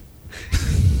seen again.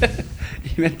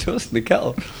 You meant toast in the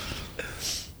kettle?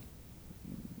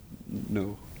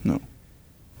 No. No.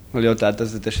 Well, your dad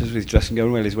does the dishes with his dressing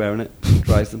gown while he's wearing it,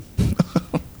 dries them.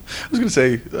 I was going to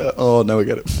say, now I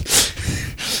get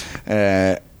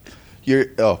it.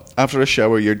 After a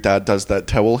shower, your dad does that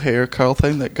towel hair curl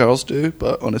thing that girls do,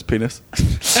 but on his penis.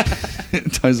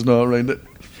 Ties a knot around it,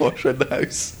 wash around the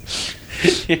house.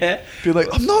 Yeah. Be like,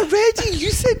 I'm not ready, you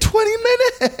said 20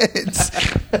 minutes.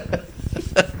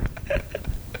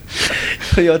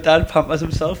 Your dad pampers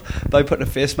himself by putting a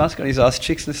face mask on his arse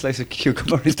cheeks and a slice of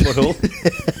cucumber in his butthole.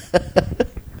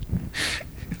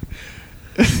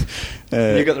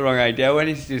 You got the wrong idea when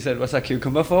you said, "What's that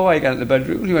cucumber for? Why you got it in the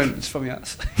bedroom?" And he went, "It's from your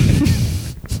ass."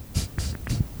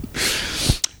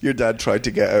 Your dad tried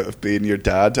to get out of being your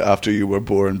dad after you were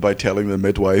born by telling the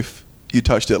midwife, "You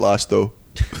touched it last, though."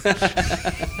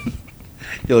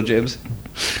 Your James.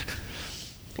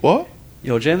 What?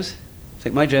 Your James. It's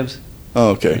like my James.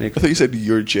 Oh, okay. I thought you said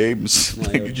your James. No,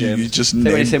 Like, your James. you just Like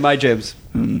when you named... say my James,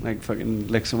 Mm. like fucking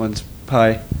lick someone's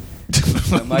pie.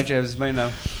 Like, my James is mine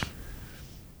now.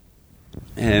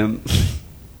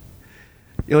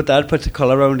 Your dad puts a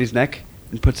collar around his neck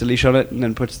and puts a leash on it, and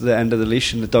then puts the end of the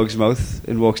leash in the dog's mouth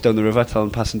and walks down the river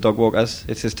telling passing dog walkers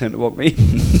it's his turn to walk me.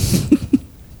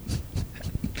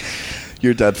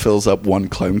 Your dad fills up one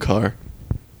clown car.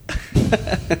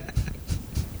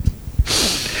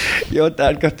 Your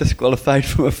dad got disqualified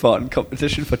from a farting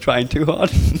competition for trying too hard.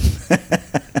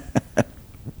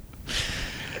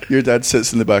 Your dad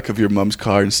sits in the back of your mum's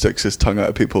car and sticks his tongue out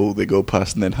at people they go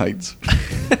past and then hides.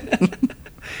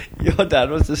 Your dad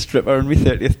was a stripper on my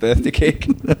 30th birthday cake.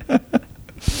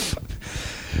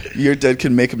 Your dad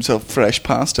can make himself fresh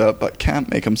pasta but can't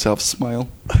make himself smile.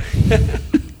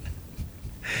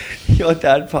 Your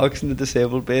dad parks in the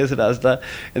disabled bays at Asda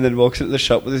and then walks into the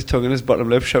shop with his tongue in his bottom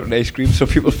lip shouting ice cream so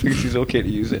people think he's okay to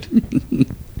use it.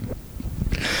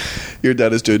 Your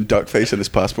dad is doing duck face in his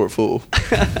passport photo.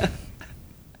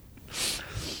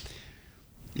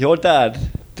 Your dad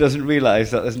doesn't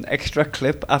realise that there's an extra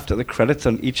clip after the credits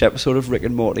on each episode of Rick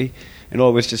and Morty and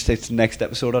always just states the next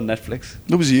episode on Netflix.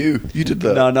 That was you. You did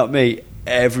that. No, not me.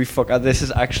 Every fucker. This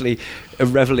is actually a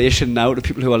revelation now to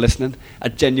people who are listening. I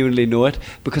genuinely know it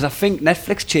because I think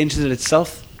Netflix changes it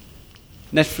itself.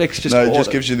 Netflix just... No, it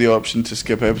just gives you the option to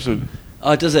skip episode.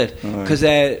 Oh, does it? Oh, Because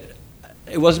it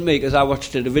wasn't me, because I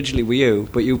watched it originally with you,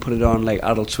 but you put it on like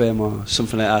Adult Swim or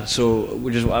something like that. So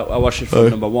I watched it from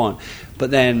number one. But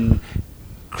then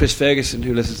Chris Ferguson,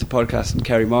 who listens to podcasts, and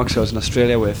Kerry Marks, who I was in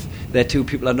Australia with, they're two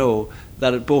people I know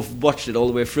that had both watched it all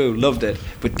the way through, loved it,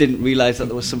 but didn't realise that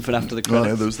there was something after the Oh, yeah,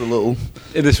 credits. there was the little...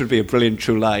 And this would be a brilliant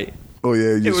true lie. Oh,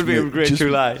 yeah. It would be a great true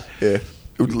lie. Yeah.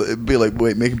 It'd be like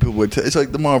making people wait. It's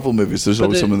like the Marvel movies. There's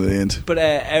always someone at the end. But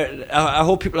I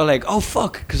hope people are like, oh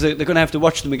fuck, because they're going to have to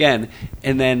watch them again,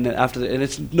 and then and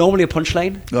it's normally a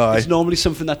punchline. Aye. It's normally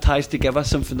something that ties together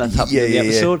something that's happened in the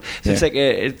episode. So it's like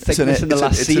missing the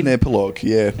last scene. It's an epilogue.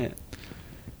 Yeah.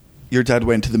 Your dad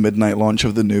went to the midnight launch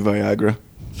of the new Viagra.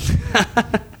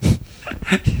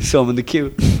 You saw him in the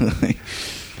queue.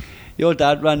 Your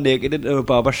dad ran naked into a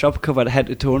barber shop, covered head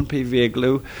to toe in PVA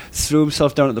glue, threw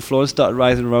himself down at the floor and started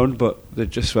rising around, but they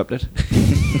just swept it.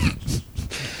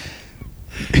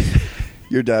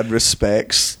 Your dad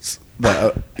respects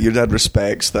that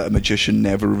a magician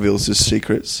never reveals his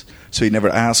secrets, so he never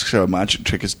asks how a magic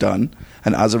trick is done,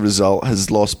 and as a result has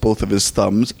lost both of his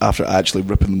thumbs after actually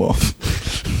ripping them off.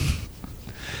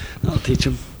 That'll teach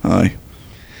him. Aye.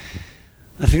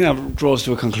 I think that draws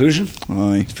to a conclusion.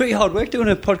 Aye. It's pretty hard work doing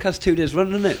a podcast 2 days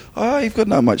running, isn't it? Aye, you've got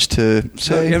not much to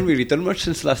say. You haven't really done much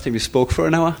since the last time you spoke for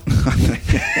an hour.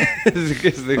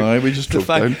 Aye, we just drove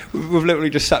down. We've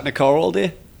literally just sat in a car all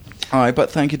day. Aye,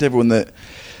 but thank you to everyone that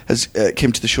has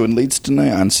came to the show in Leeds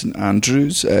tonight and St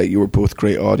Andrews. You were both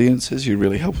great audiences. You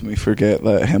really helped me forget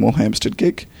that Hemel Hempstead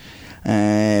gig.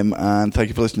 And thank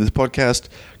you for listening to the podcast.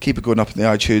 Keep it going up in the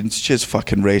iTunes. Just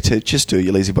fucking rate it. Just do it,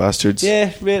 you lazy bastards.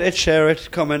 Yeah, rate it, share it,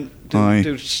 comment,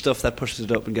 do stuff that pushes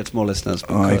it up and gets more listeners.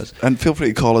 And feel free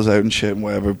to call us out and shit and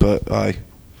whatever. But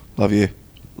love you.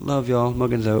 Love y'all.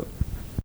 Muggins out.